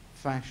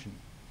fashion.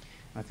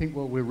 I think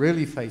what we're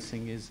really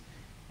facing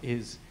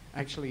is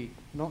actually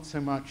not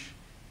so much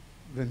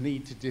the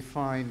need to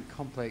define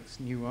complex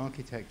new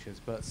architectures,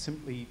 but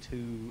simply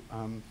to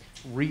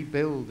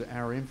rebuild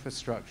our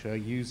infrastructure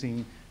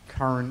using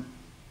current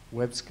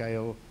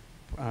web-scale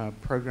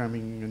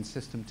programming and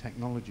system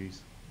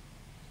technologies.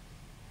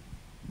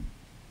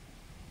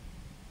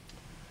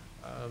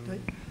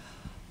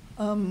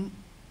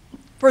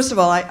 First of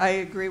all, I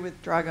agree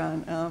with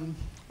Dragan.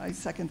 I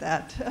second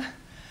that.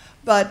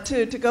 But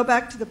to go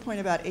back to the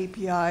point about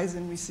APIs,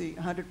 and we see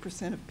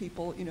 100% of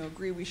people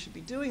agree we should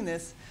be doing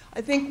this,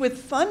 I think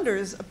with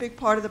funders, a big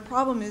part of the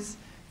problem is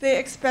they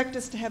expect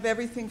us to have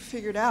everything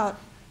figured out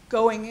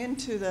going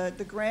into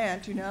the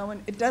grant,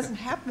 and it doesn't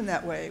happen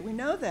that way. We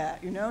know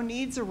that,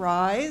 needs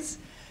arise.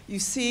 You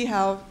see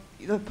how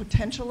the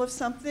potential of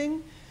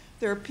something.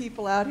 There are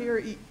people out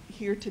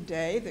here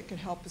today that could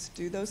help us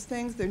do those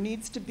things. There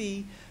needs to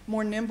be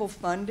more nimble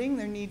funding.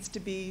 There needs to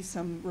be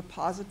some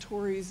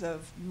repositories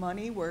of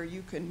money where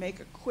you can make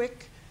a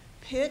quick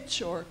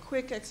pitch or a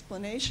quick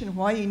explanation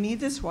why you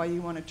need this, why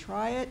you want to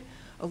try it,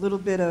 a little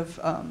bit of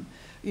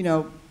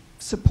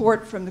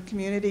support from the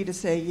community to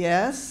say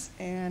yes,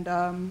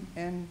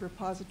 and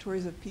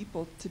repositories of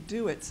people to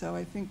do it. So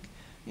I think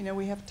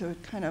we have to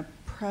kind of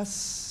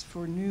press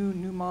for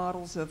new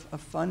models of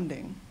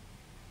funding.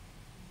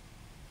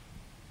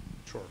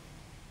 Sure.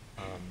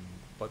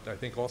 But I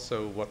think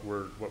also what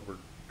we're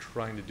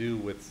trying to do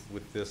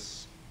with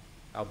this,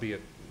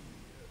 albeit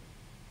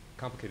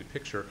complicated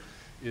picture,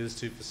 is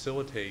to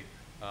facilitate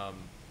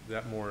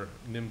that more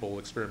nimble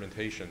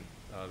experimentation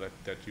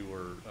that you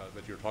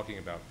were talking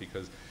about.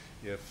 Because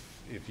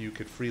if you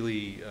could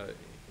freely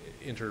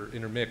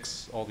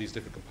intermix all these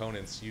different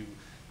components,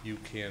 you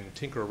can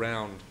tinker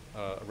around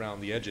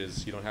the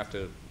edges. You don't have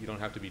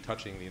to be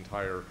touching the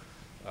entire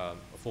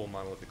full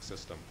monolithic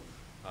system.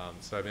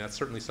 So I mean, that's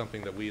certainly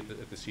something that we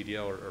at the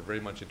CDL are very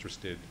much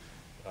interested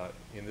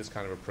in this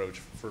kind of approach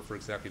for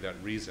exactly that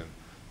reason.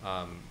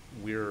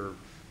 We're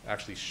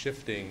actually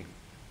shifting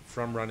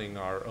from running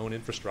our own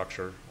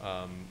infrastructure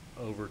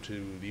over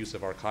to the use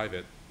of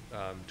Archive-It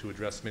to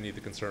address many of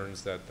the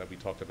concerns that we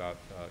talked about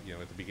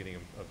at the beginning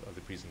of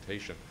the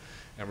presentation.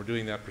 And we're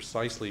doing that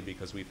precisely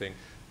because we think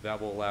that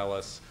will allow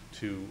us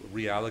to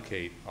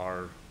reallocate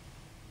our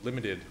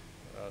limited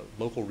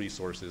local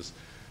resources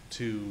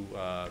to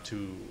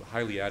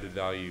highly added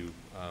value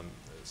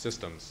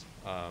systems,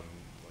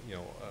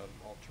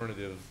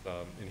 alternative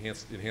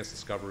enhanced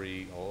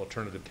discovery,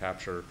 alternative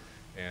capture,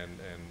 and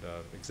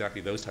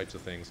exactly those types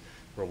of things,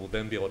 where we'll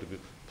then be able to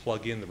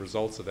plug in the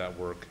results of that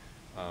work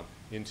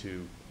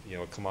into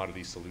a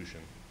commodity solution.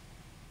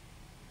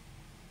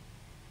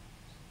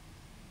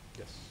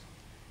 Yes.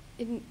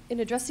 In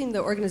addressing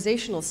the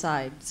organizational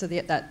side, so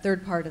that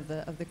third part of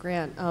the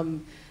grant,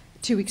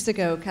 2 weeks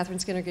ago, Catherine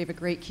Skinner gave a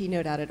great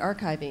keynote out at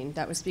Archiving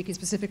that was speaking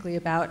specifically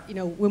about,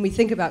 when we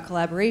think about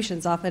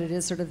collaborations, often it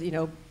is sort of,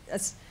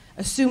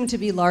 assumed to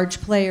be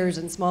large players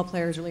and small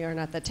players really aren't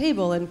at that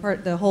table. And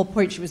the whole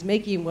point she was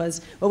making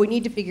was what we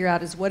need to figure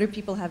out is what do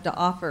people have to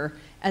offer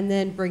and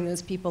then bring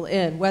those people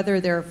in, whether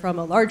they're from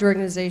a large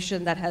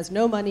organization that has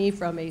no money,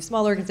 from a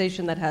small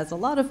organization that has a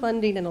lot of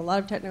funding and a lot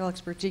of technical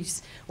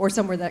expertise, or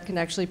somewhere that can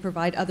actually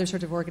provide other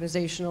sort of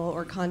organizational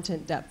or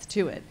content depth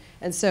to it.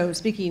 And so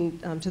speaking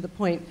to the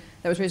point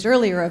that was raised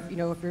earlier of,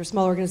 if you're a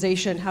small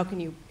organization, how can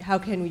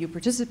you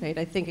participate?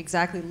 I think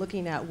exactly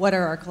looking at what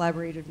are our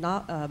collaborative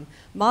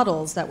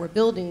models that we're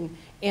building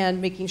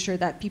and making sure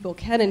that people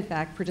can in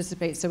fact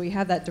participate so we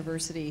have that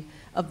diversity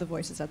of the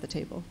voices at the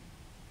table.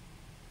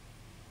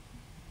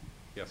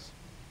 Yes.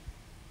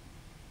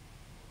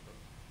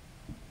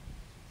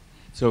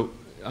 So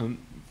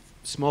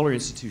smaller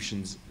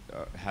institutions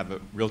have a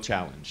real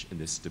challenge in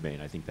this domain.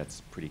 I think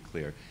that's pretty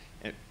clear.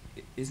 And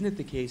isn't it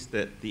the case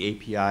that the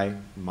API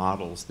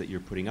models that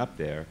you're putting up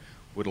there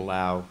would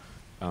allow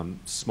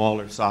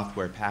smaller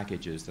software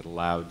packages that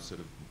allowed sort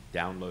of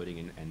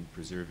downloading and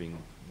preserving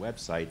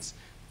websites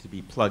to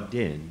be plugged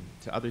in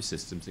to other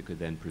systems that could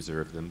then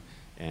preserve them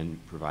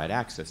and provide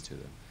access to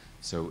them?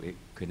 So it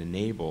could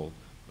enable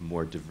a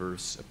more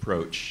diverse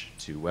approach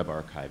to web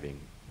archiving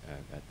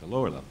at the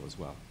lower level as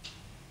well.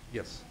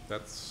 Yes,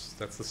 that's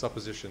the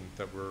supposition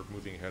that we're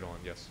moving ahead on,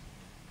 yes.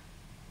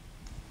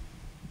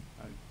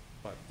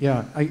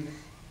 Yeah, I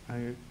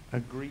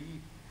agree,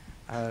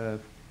 but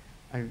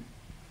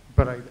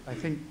I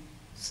think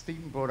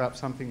Stephen brought up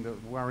something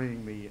that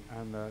worrying me,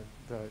 and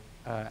that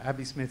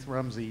Abby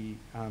Smith-Rumsey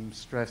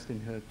stressed in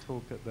her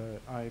talk at the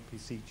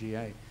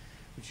IAPC-GA,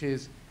 which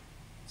is,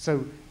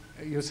 so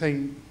you're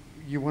saying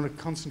you want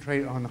to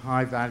concentrate on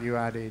high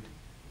value-added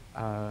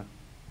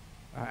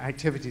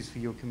activities for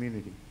your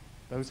community.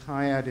 Those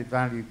high added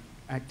value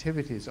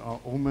activities are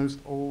almost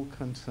all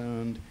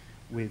concerned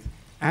with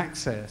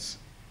access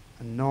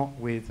and not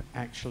with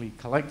actually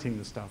collecting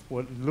the stuff.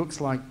 What it looks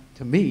like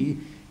to me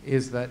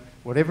is that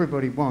what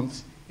everybody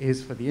wants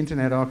is for the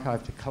Internet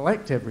Archive to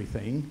collect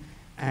everything,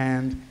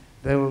 and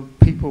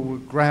people will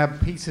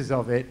grab pieces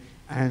of it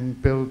and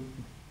build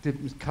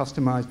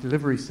customized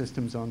delivery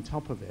systems on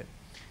top of it.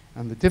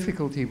 And the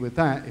difficulty with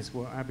that is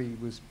what Abby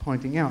was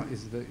pointing out,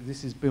 is that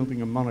this is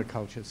building a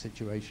monoculture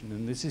situation,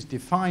 and this is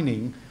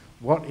defining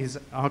what is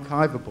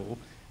archivable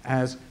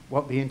as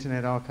what the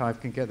Internet Archive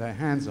can get their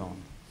hands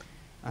on.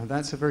 And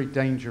that's a very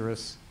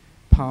dangerous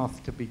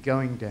path to be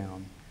going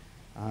down.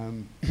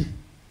 And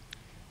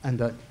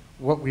that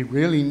what we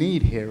really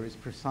need here is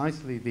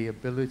precisely the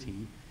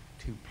ability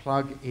to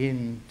plug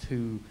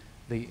into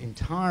the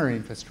entire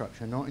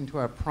infrastructure, not into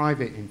our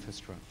private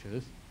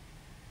infrastructures,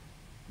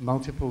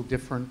 multiple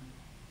different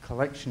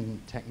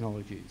collection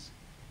technologies.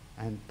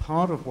 And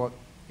part of what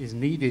is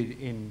needed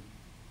in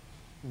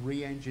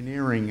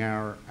re-engineering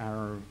our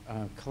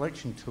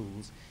collection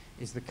tools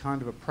is the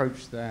kind of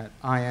approach that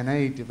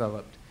INA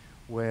developed,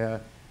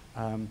 where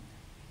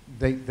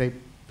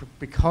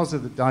because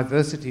of the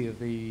diversity of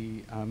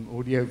the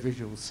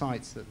audio-visual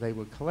sites that they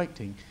were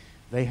collecting,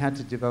 they had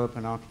to develop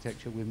an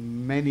architecture with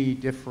many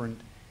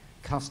different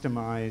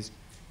customized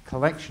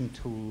collection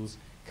tools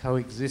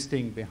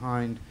coexisting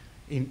behind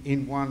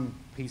in one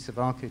piece of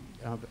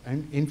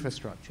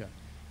infrastructure.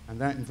 And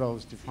that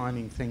involves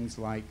defining things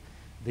like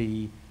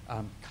the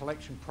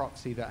collection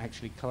proxy that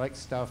actually collects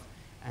stuff,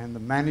 and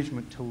the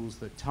management tools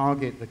that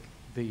target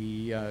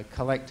the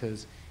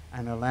collectors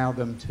and allow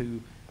them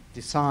to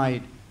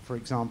decide, for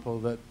example,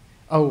 that,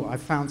 oh, I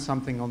found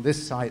something on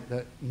this site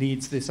that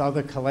needs this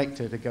other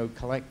collector to go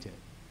collect it.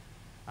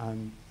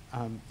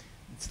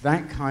 It's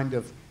that kind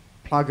of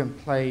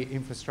plug-and-play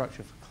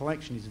infrastructure for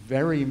collection is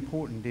very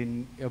important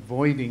in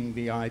avoiding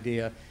the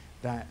idea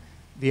that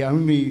the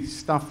only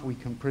stuff we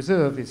can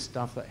preserve is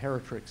stuff that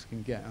Heritrix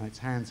can get its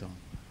hands on.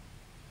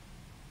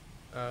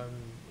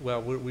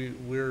 Well,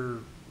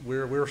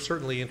 we're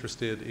certainly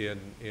interested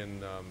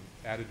in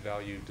added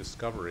value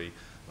discovery,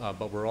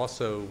 but we're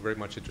also very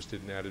much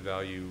interested in added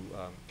value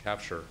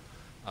capture.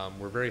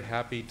 We're very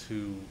happy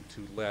to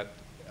let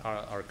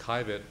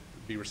Archivit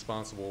be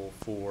responsible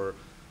for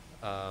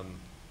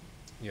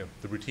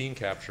the routine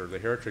capture, the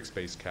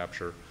Heritrix-based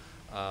capture,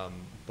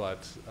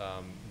 but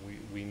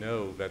we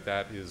know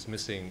that is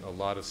missing a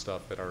lot of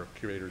stuff that our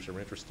curators are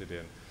interested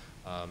in.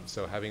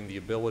 So having the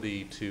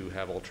ability to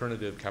have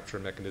alternative capture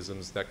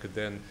mechanisms that could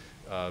then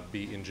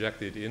be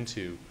injected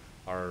into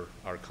our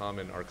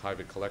common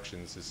Archivit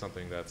collections is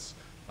something that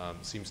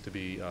seems to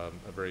be a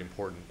very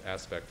important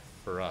aspect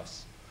for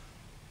us.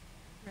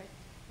 Right.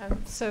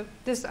 So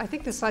I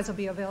think the slides will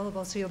be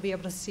available, so you'll be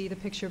able to see the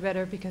picture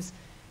better, because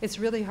it's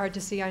really hard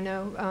to see, I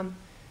know.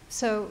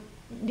 So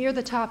near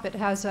the top, it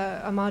has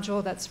a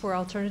module that's for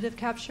alternative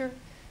capture,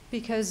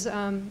 because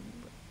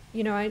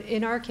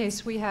in our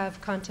case, we have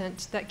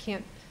content that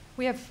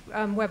we have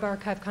web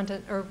archive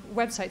content or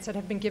websites that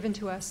have been given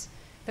to us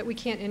that we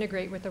can't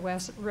integrate with the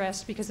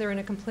rest because they're in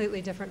a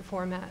completely different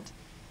format.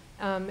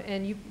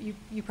 And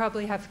you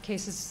probably have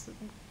cases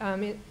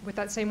with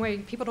that same way.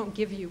 People don't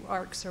give you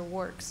ARCs or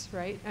WARCs,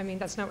 right? I mean,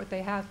 that's not what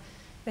they have.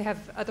 They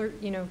have other,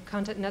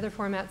 content in other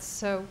formats.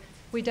 So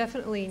we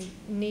definitely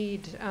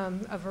need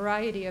a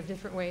variety of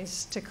different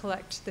ways to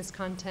collect this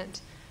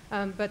content.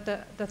 But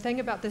the thing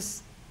about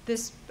this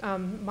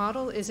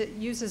model is it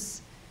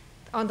uses,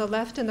 on the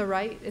left and the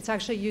right, it's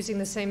actually using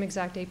the same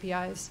exact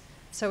APIs.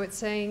 So it's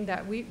saying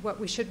that what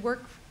we should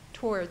work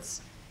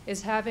towards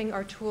is having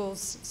our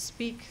tools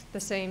speak the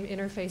same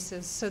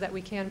interfaces so that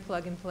we can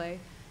plug and play,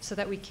 so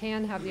that we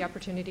can have the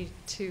opportunity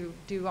to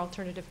do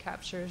alternative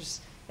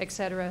captures, et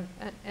cetera.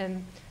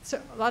 And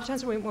so a lot of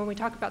times when we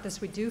talk about this,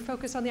 we do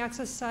focus on the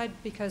access side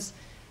because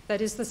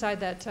that is the side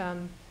that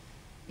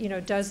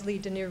does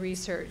lead to new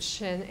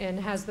research and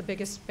has the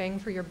biggest bang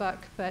for your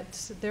buck.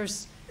 But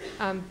there's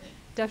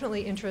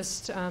definitely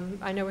interest,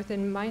 I know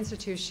within my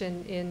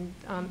institution, in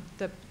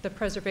the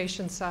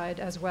preservation side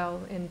as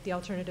well, and the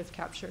alternative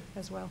capture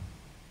as well.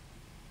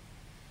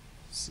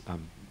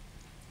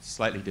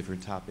 Slightly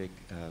different topic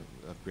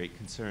of great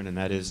concern, and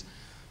that is,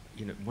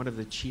 one of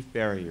the chief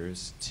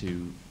barriers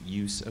to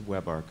use of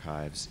web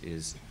archives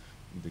is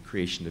the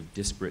creation of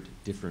disparate,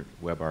 different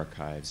web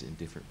archives in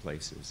different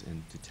places,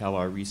 and to tell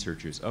our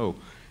researchers, oh,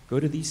 go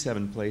to these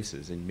 7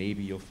 places and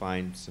maybe you'll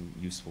find some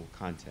useful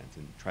content,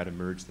 and try to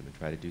merge them and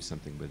try to do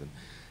something with them.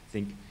 I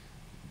think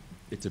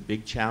it's a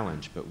big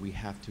challenge, but we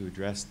have to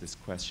address this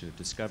question of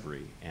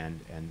discovery and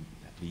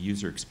the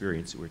user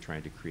experience that we're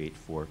trying to create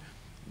for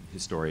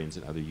historians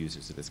and other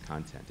users of this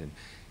content. And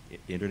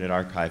the Internet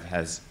Archive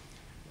has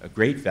a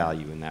great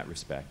value in that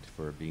respect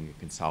for being a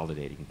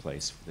consolidating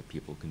place that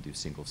people can do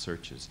single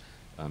searches.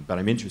 But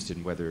I'm interested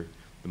in whether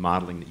the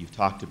modeling that you've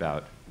talked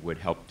about would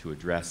help to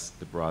address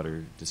the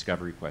broader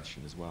discovery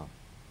question as well.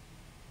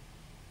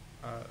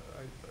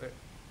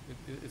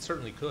 It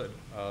certainly could.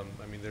 I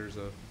mean, there's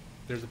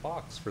a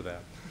box for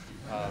that,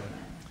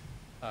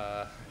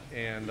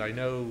 and I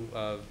know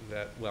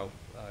that. Well,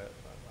 I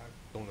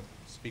don't want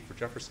to speak for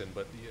Jefferson,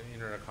 but the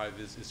Internet Archive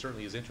is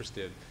certainly is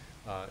interested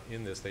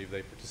in this. They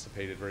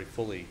participated very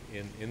fully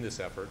in this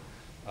effort.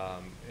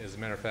 As a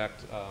matter of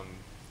fact,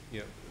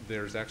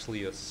 there's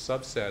actually a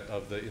subset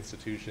of the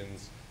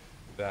institutions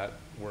that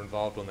were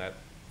involved on that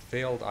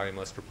failed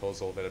IMLS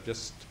proposal that have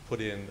just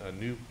put in a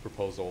new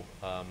proposal,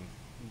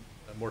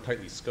 more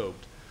tightly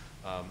scoped,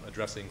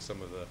 addressing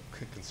some of the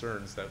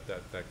concerns that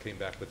came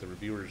back with the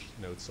reviewers'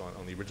 notes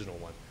on the original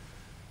one.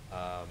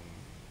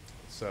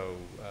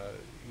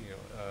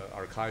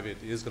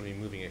 Archivit is going to be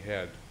moving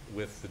ahead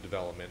with the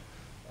development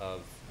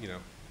of,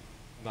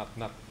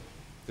 not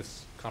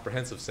this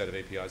comprehensive set of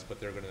APIs, but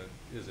they're going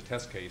to, as a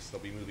test case, they'll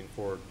be moving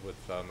forward with,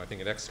 I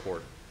think, an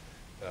export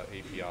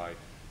API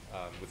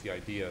with the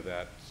idea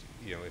that,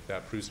 if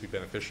that proves to be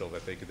beneficial,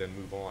 that they could then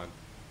move on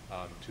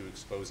to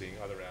exposing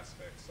other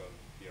aspects of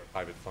the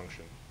Archivit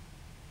function.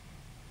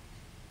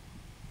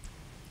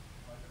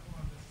 I don't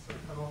want to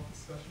necessarily cut off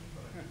discussion,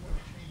 but I do want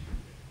to change your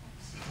game.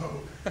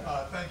 So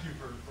thank you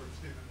for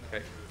Stephen.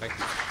 Okay, thank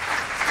you.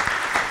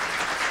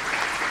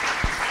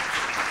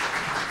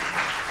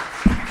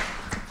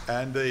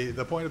 And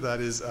the point of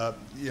that is,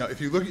 if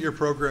you look at your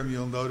program,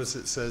 you'll notice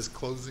it says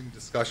closing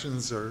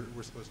discussions were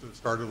supposed to have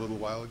started a little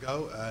while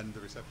ago, and the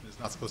reception is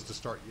not supposed to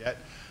start yet.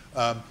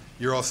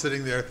 You're all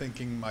sitting there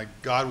thinking, my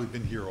God, we've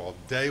been here all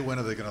day. When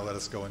are they going to let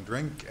us go and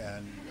drink?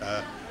 And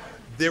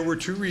there were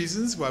 2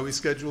 reasons why we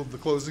scheduled the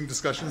closing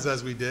discussions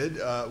as we did.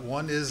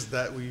 One is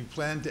that we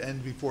planned to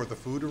end before the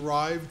food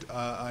arrived.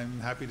 I'm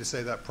happy to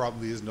say that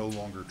probably is no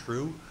longer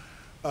true.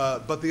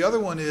 But the other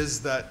one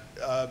is that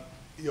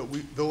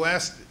the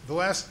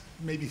last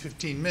maybe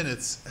 15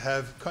 minutes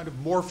have kind of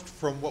morphed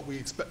from what we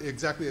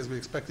exactly as we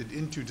expected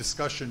into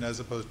discussion as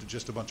opposed to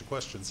just a bunch of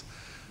questions.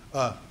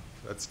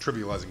 That's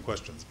trivializing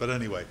questions, but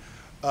anyway.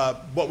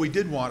 What we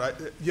did want,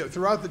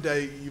 throughout the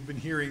day, you've been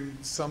hearing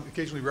some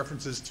occasionally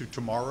references to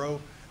tomorrow,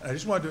 and I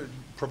just wanted to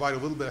provide a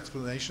little bit of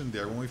explanation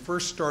there. When we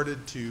first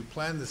started to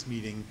plan this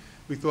meeting,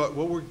 we thought,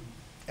 well, we're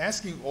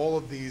asking all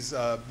of these,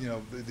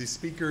 these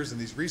speakers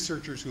and these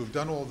researchers who have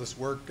done all this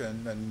work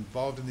and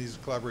involved in these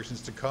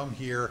collaborations to come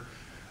here.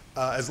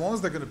 As long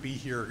as they're going to be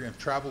here and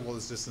travel all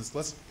this distance,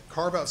 let's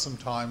carve out some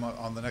time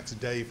on the next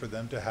day for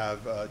them to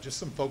have just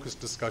some focused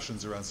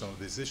discussions around some of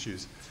these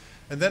issues.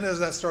 And then as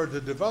that started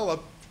to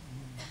develop,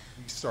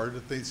 we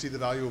started to see the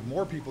value of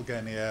more people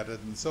getting added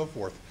and so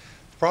forth.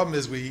 The problem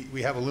is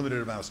we have a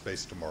limited amount of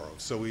space tomorrow,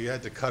 so we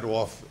had to cut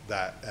off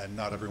that, and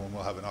not everyone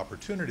will have an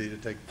opportunity to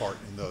take part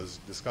in those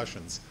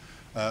discussions.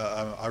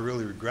 I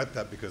really regret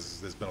that because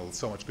there's been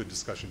so much good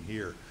discussion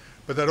here.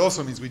 But that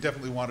also means we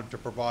definitely wanted to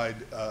provide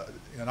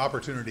an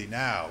opportunity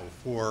now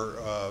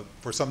for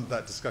some of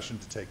that discussion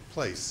to take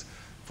place,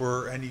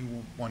 for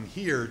anyone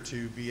here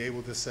to be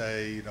able to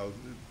say,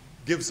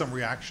 give some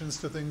reactions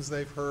to things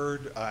they've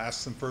heard, ask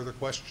some further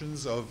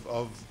questions of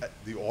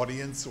the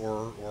audience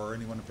or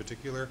anyone in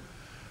particular.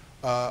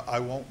 I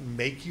won't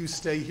make you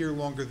stay here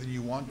longer than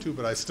you want to,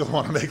 but I still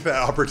want to make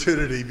that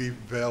opportunity be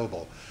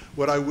available.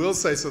 What I will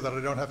say, so that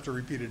I don't have to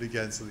repeat it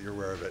again so that you're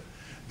aware of it,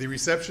 The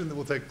reception that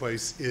will take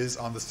place is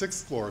on the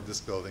 6th floor of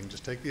this building.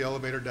 Just take the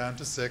elevator down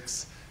to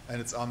 6,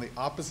 and it's on the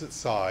opposite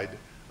side.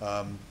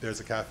 There's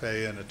a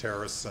cafe and a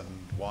terrace and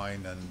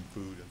wine and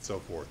food and so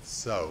forth.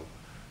 So,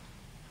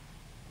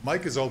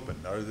 mic is open.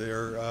 Are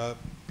there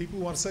people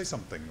who want to say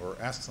something or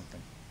ask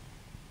something?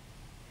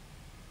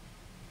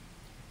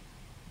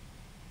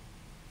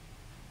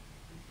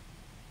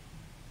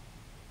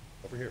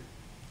 Over here.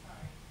 Sorry. I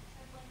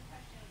have one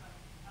question about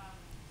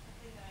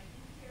something that I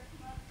didn't hear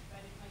come up, but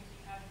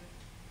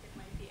it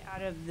might be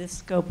out of the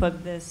scope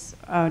of this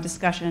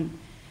discussion.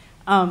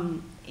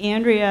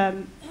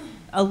 Andrea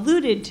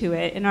alluded to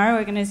it. In our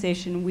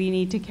organization, we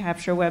need to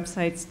capture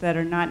websites that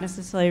are not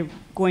necessarily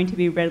going to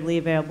be readily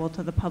available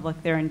to the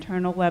public. They're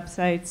internal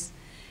websites.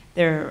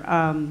 They're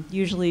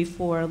usually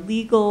for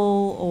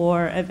legal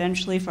or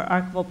eventually for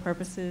archival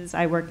purposes.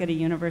 I work at a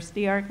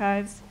university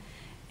archives.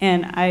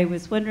 And I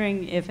was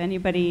wondering if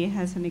anybody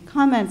has any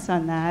comments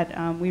on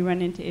that. We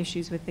run into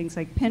issues with things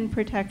like PIN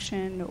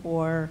protection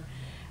or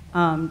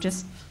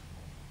just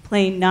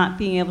plain not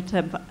being able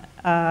to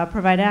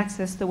provide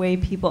access the way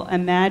people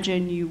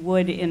imagine you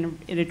would in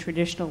a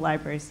traditional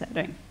library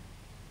setting.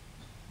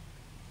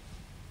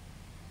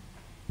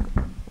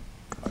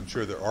 I'm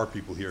sure there are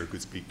people here who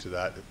could speak to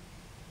that.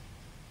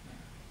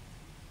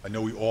 I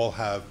know we all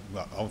have,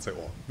 well, I won't say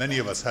all, many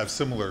of us have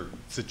similar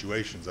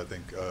situations. I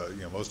think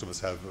most of us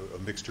have a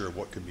mixture of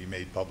what can be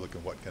made public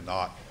and what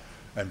cannot,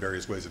 and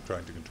various ways of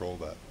trying to control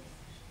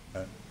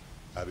that.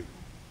 Abby? Can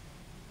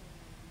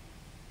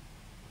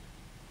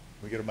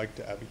we get a mic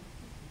to Abby?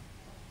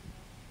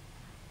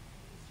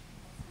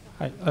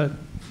 Hi,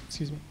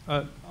 excuse me.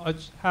 I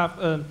just have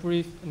a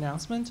brief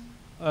announcement.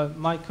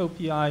 My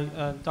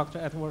co-PI, Dr.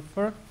 Edward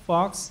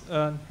Fox,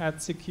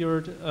 had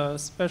secured a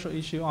special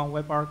issue on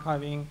web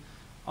archiving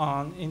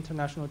on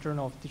International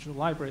Journal of Digital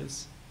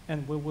Libraries,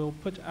 and we will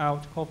put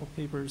out call for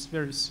papers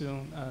very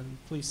soon. And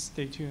please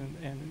stay tuned,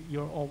 and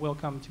you're all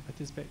welcome to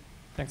participate.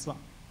 Thanks a lot.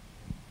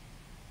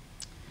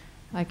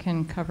 I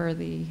can cover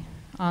the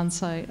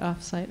on-site,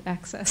 off-site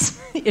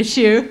access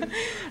issue.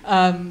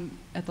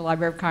 At the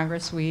Library of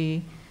Congress,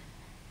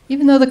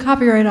 even though the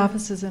Copyright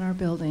Office is in our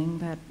building,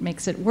 that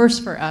makes it worse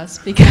for us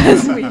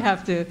because we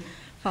have to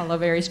follow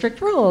very strict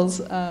rules,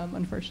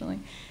 unfortunately.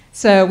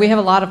 So we have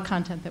a lot of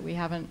content that we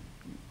haven't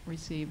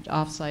received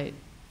off-site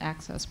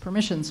access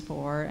permissions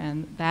for,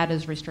 and that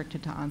is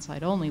restricted to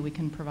on-site only. We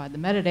can provide the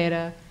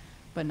metadata,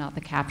 but not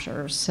the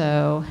captures.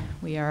 So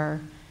we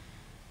are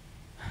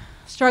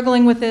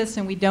struggling with this,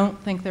 and we don't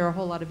think there are a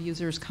whole lot of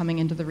users coming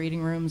into the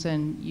reading rooms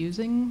and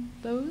using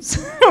those.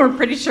 We're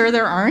pretty sure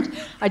there aren't.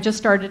 I just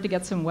started to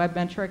get some web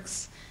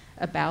metrics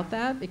about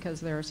that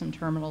because there are some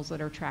terminals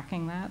that are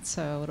tracking that,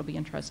 so it'll be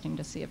interesting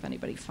to see if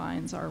anybody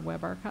finds our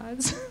web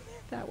archives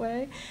that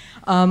way.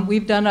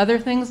 We've done other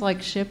things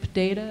like ship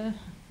data.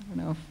 I don't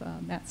know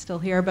if Matt's still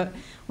here, but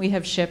we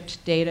have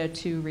shipped data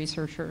to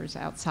researchers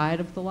outside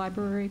of the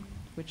library,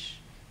 which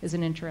is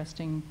an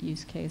interesting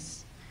use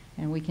case.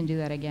 And we can do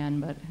that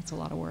again, but it's a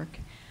lot of work.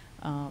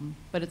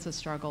 But it's a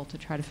struggle to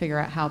try to figure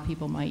out how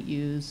people might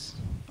use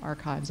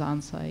archives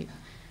on site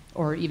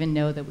or even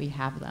know that we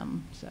have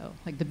them. So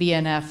like the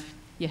BNF,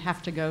 you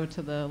have to go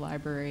to the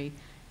library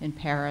in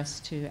Paris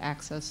to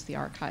access the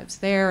archives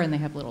there, and they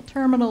have little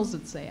terminals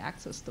that say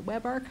access the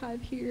web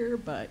archive here,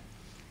 but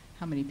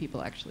how many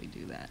people actually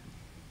do that?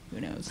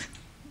 Who knows?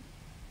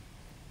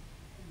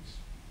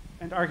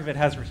 And Archivate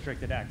has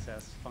restricted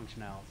access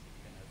functionality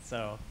in it,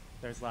 so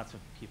there's lots of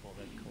people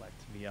that collect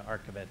via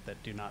Archivate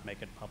that do not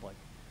make it public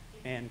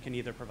and can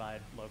either provide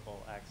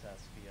local access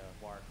via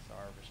WARCs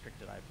or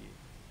restricted IP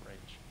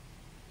range.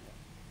 Yeah.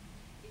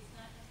 It's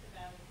not just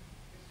about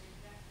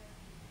restricted access,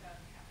 it's about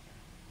capture.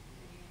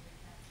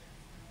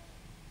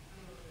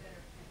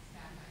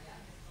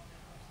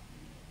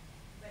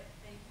 But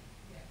thank you.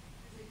 Yeah,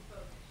 this is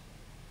both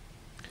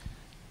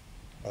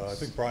issues. I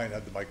think Brian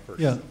had the mic first.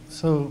 Yeah,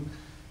 so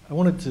I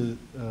wanted to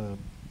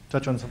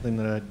touch on something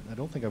that I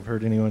don't think I've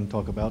heard anyone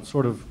talk about,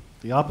 sort of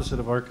the opposite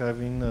of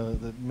archiving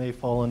that may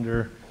fall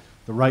under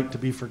the right to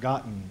be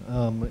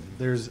forgotten.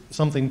 There's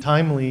something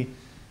timely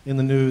in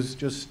the news.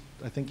 Just,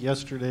 I think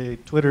yesterday,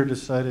 Twitter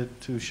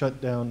decided to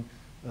shut down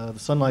the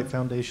Sunlight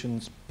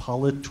Foundation's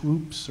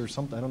Politwoops or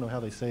something. I don't know how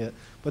they say it,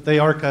 but they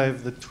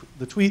archive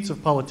the tweets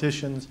of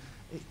politicians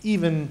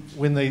even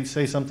when they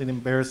say something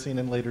embarrassing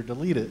and later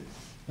delete it.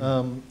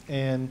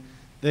 And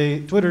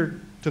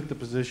Twitter took the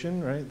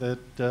position, right, that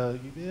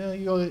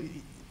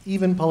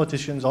even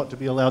politicians ought to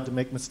be allowed to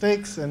make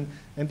mistakes and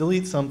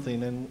delete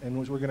something,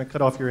 and we're going to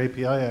cut off your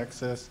API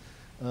access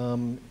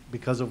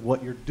because of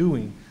what you're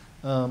doing.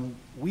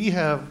 We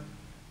have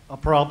a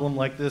problem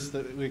like this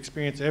that we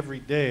experience every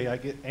day. I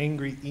get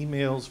angry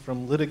emails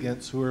from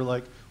litigants who are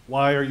like,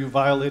 why are you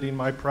violating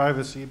my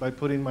privacy by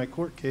putting my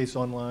court case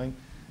online?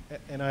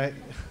 And I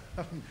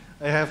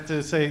have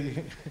to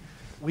say,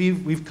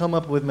 we've come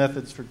up with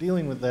methods for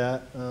dealing with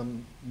that.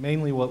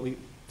 Mainly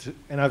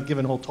and I've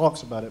given whole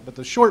talks about it, but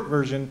the short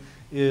version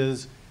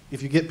is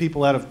if you get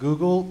people out of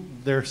Google,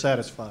 they're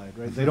satisfied,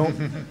 right? They don't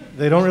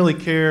they don't really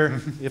care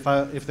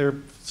if their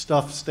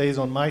stuff stays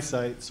on my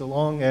site, so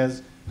long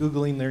as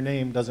Googling their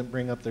name doesn't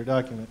bring up their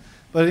document.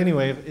 But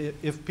anyway,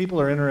 if people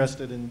are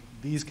interested in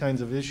these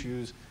kinds of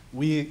issues,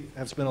 we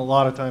have spent a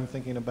lot of time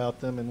thinking about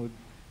them and would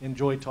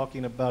enjoy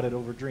talking about it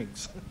over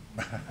drinks.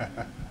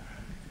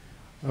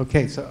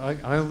 Okay, so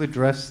I'll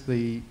address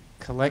the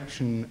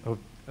collection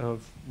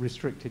of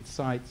restricted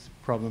sites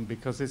problem,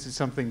 because this is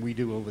something we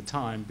do all the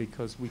time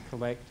because we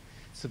collect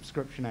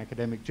subscription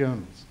academic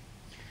journals.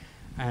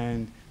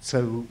 And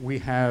so we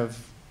have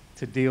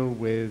to deal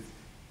with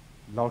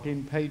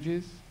login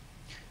pages.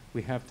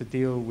 We have to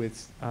deal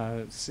with,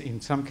 in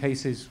some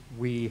cases,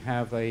 we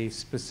have a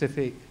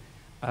specific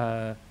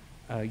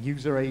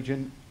user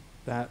agent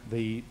that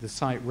the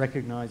site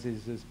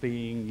recognizes as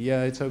being,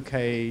 yeah, it's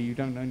okay, you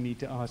don't need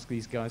to ask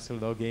these guys to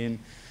log in.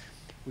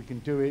 We can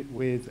do it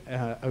with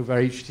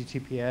over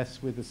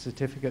HTTPS with a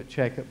certificate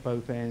check at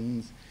both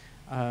ends.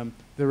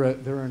 There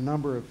are a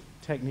number of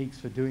techniques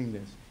for doing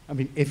this. I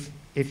mean,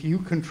 if you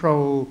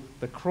control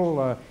the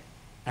crawler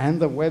and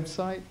the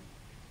website,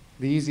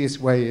 the easiest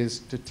way is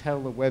to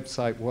tell the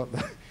website what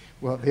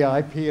the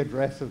IP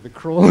address of the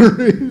crawler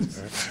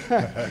is,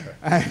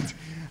 and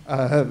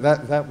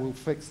that will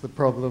fix the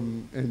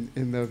problem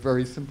in a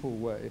very simple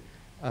way.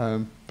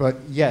 But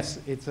yes,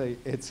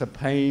 it's a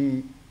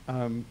pain.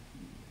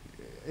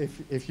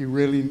 If you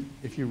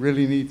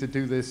really need to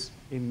do this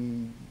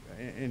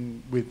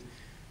with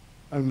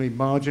only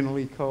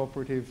marginally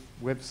cooperative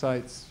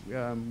websites,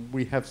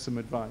 we have some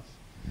advice.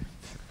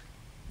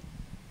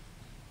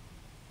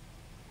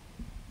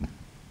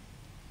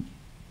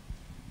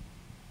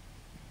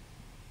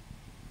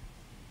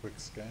 Quick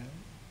scan.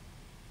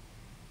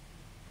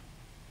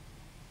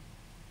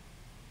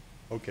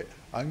 Okay,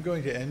 I'm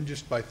going to end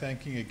just by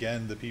thanking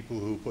again the people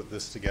who put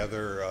this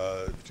together,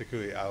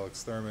 particularly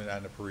Alex Thurman,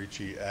 Anna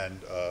Paricci, and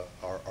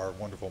our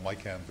wonderful mic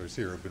handlers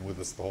here who've been with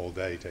us the whole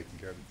day taking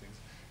care of things.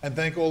 And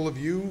thank all of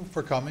you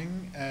for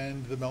coming,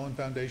 and the Mellon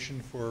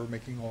Foundation for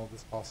making all of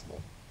this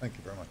possible. Thank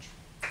you very much.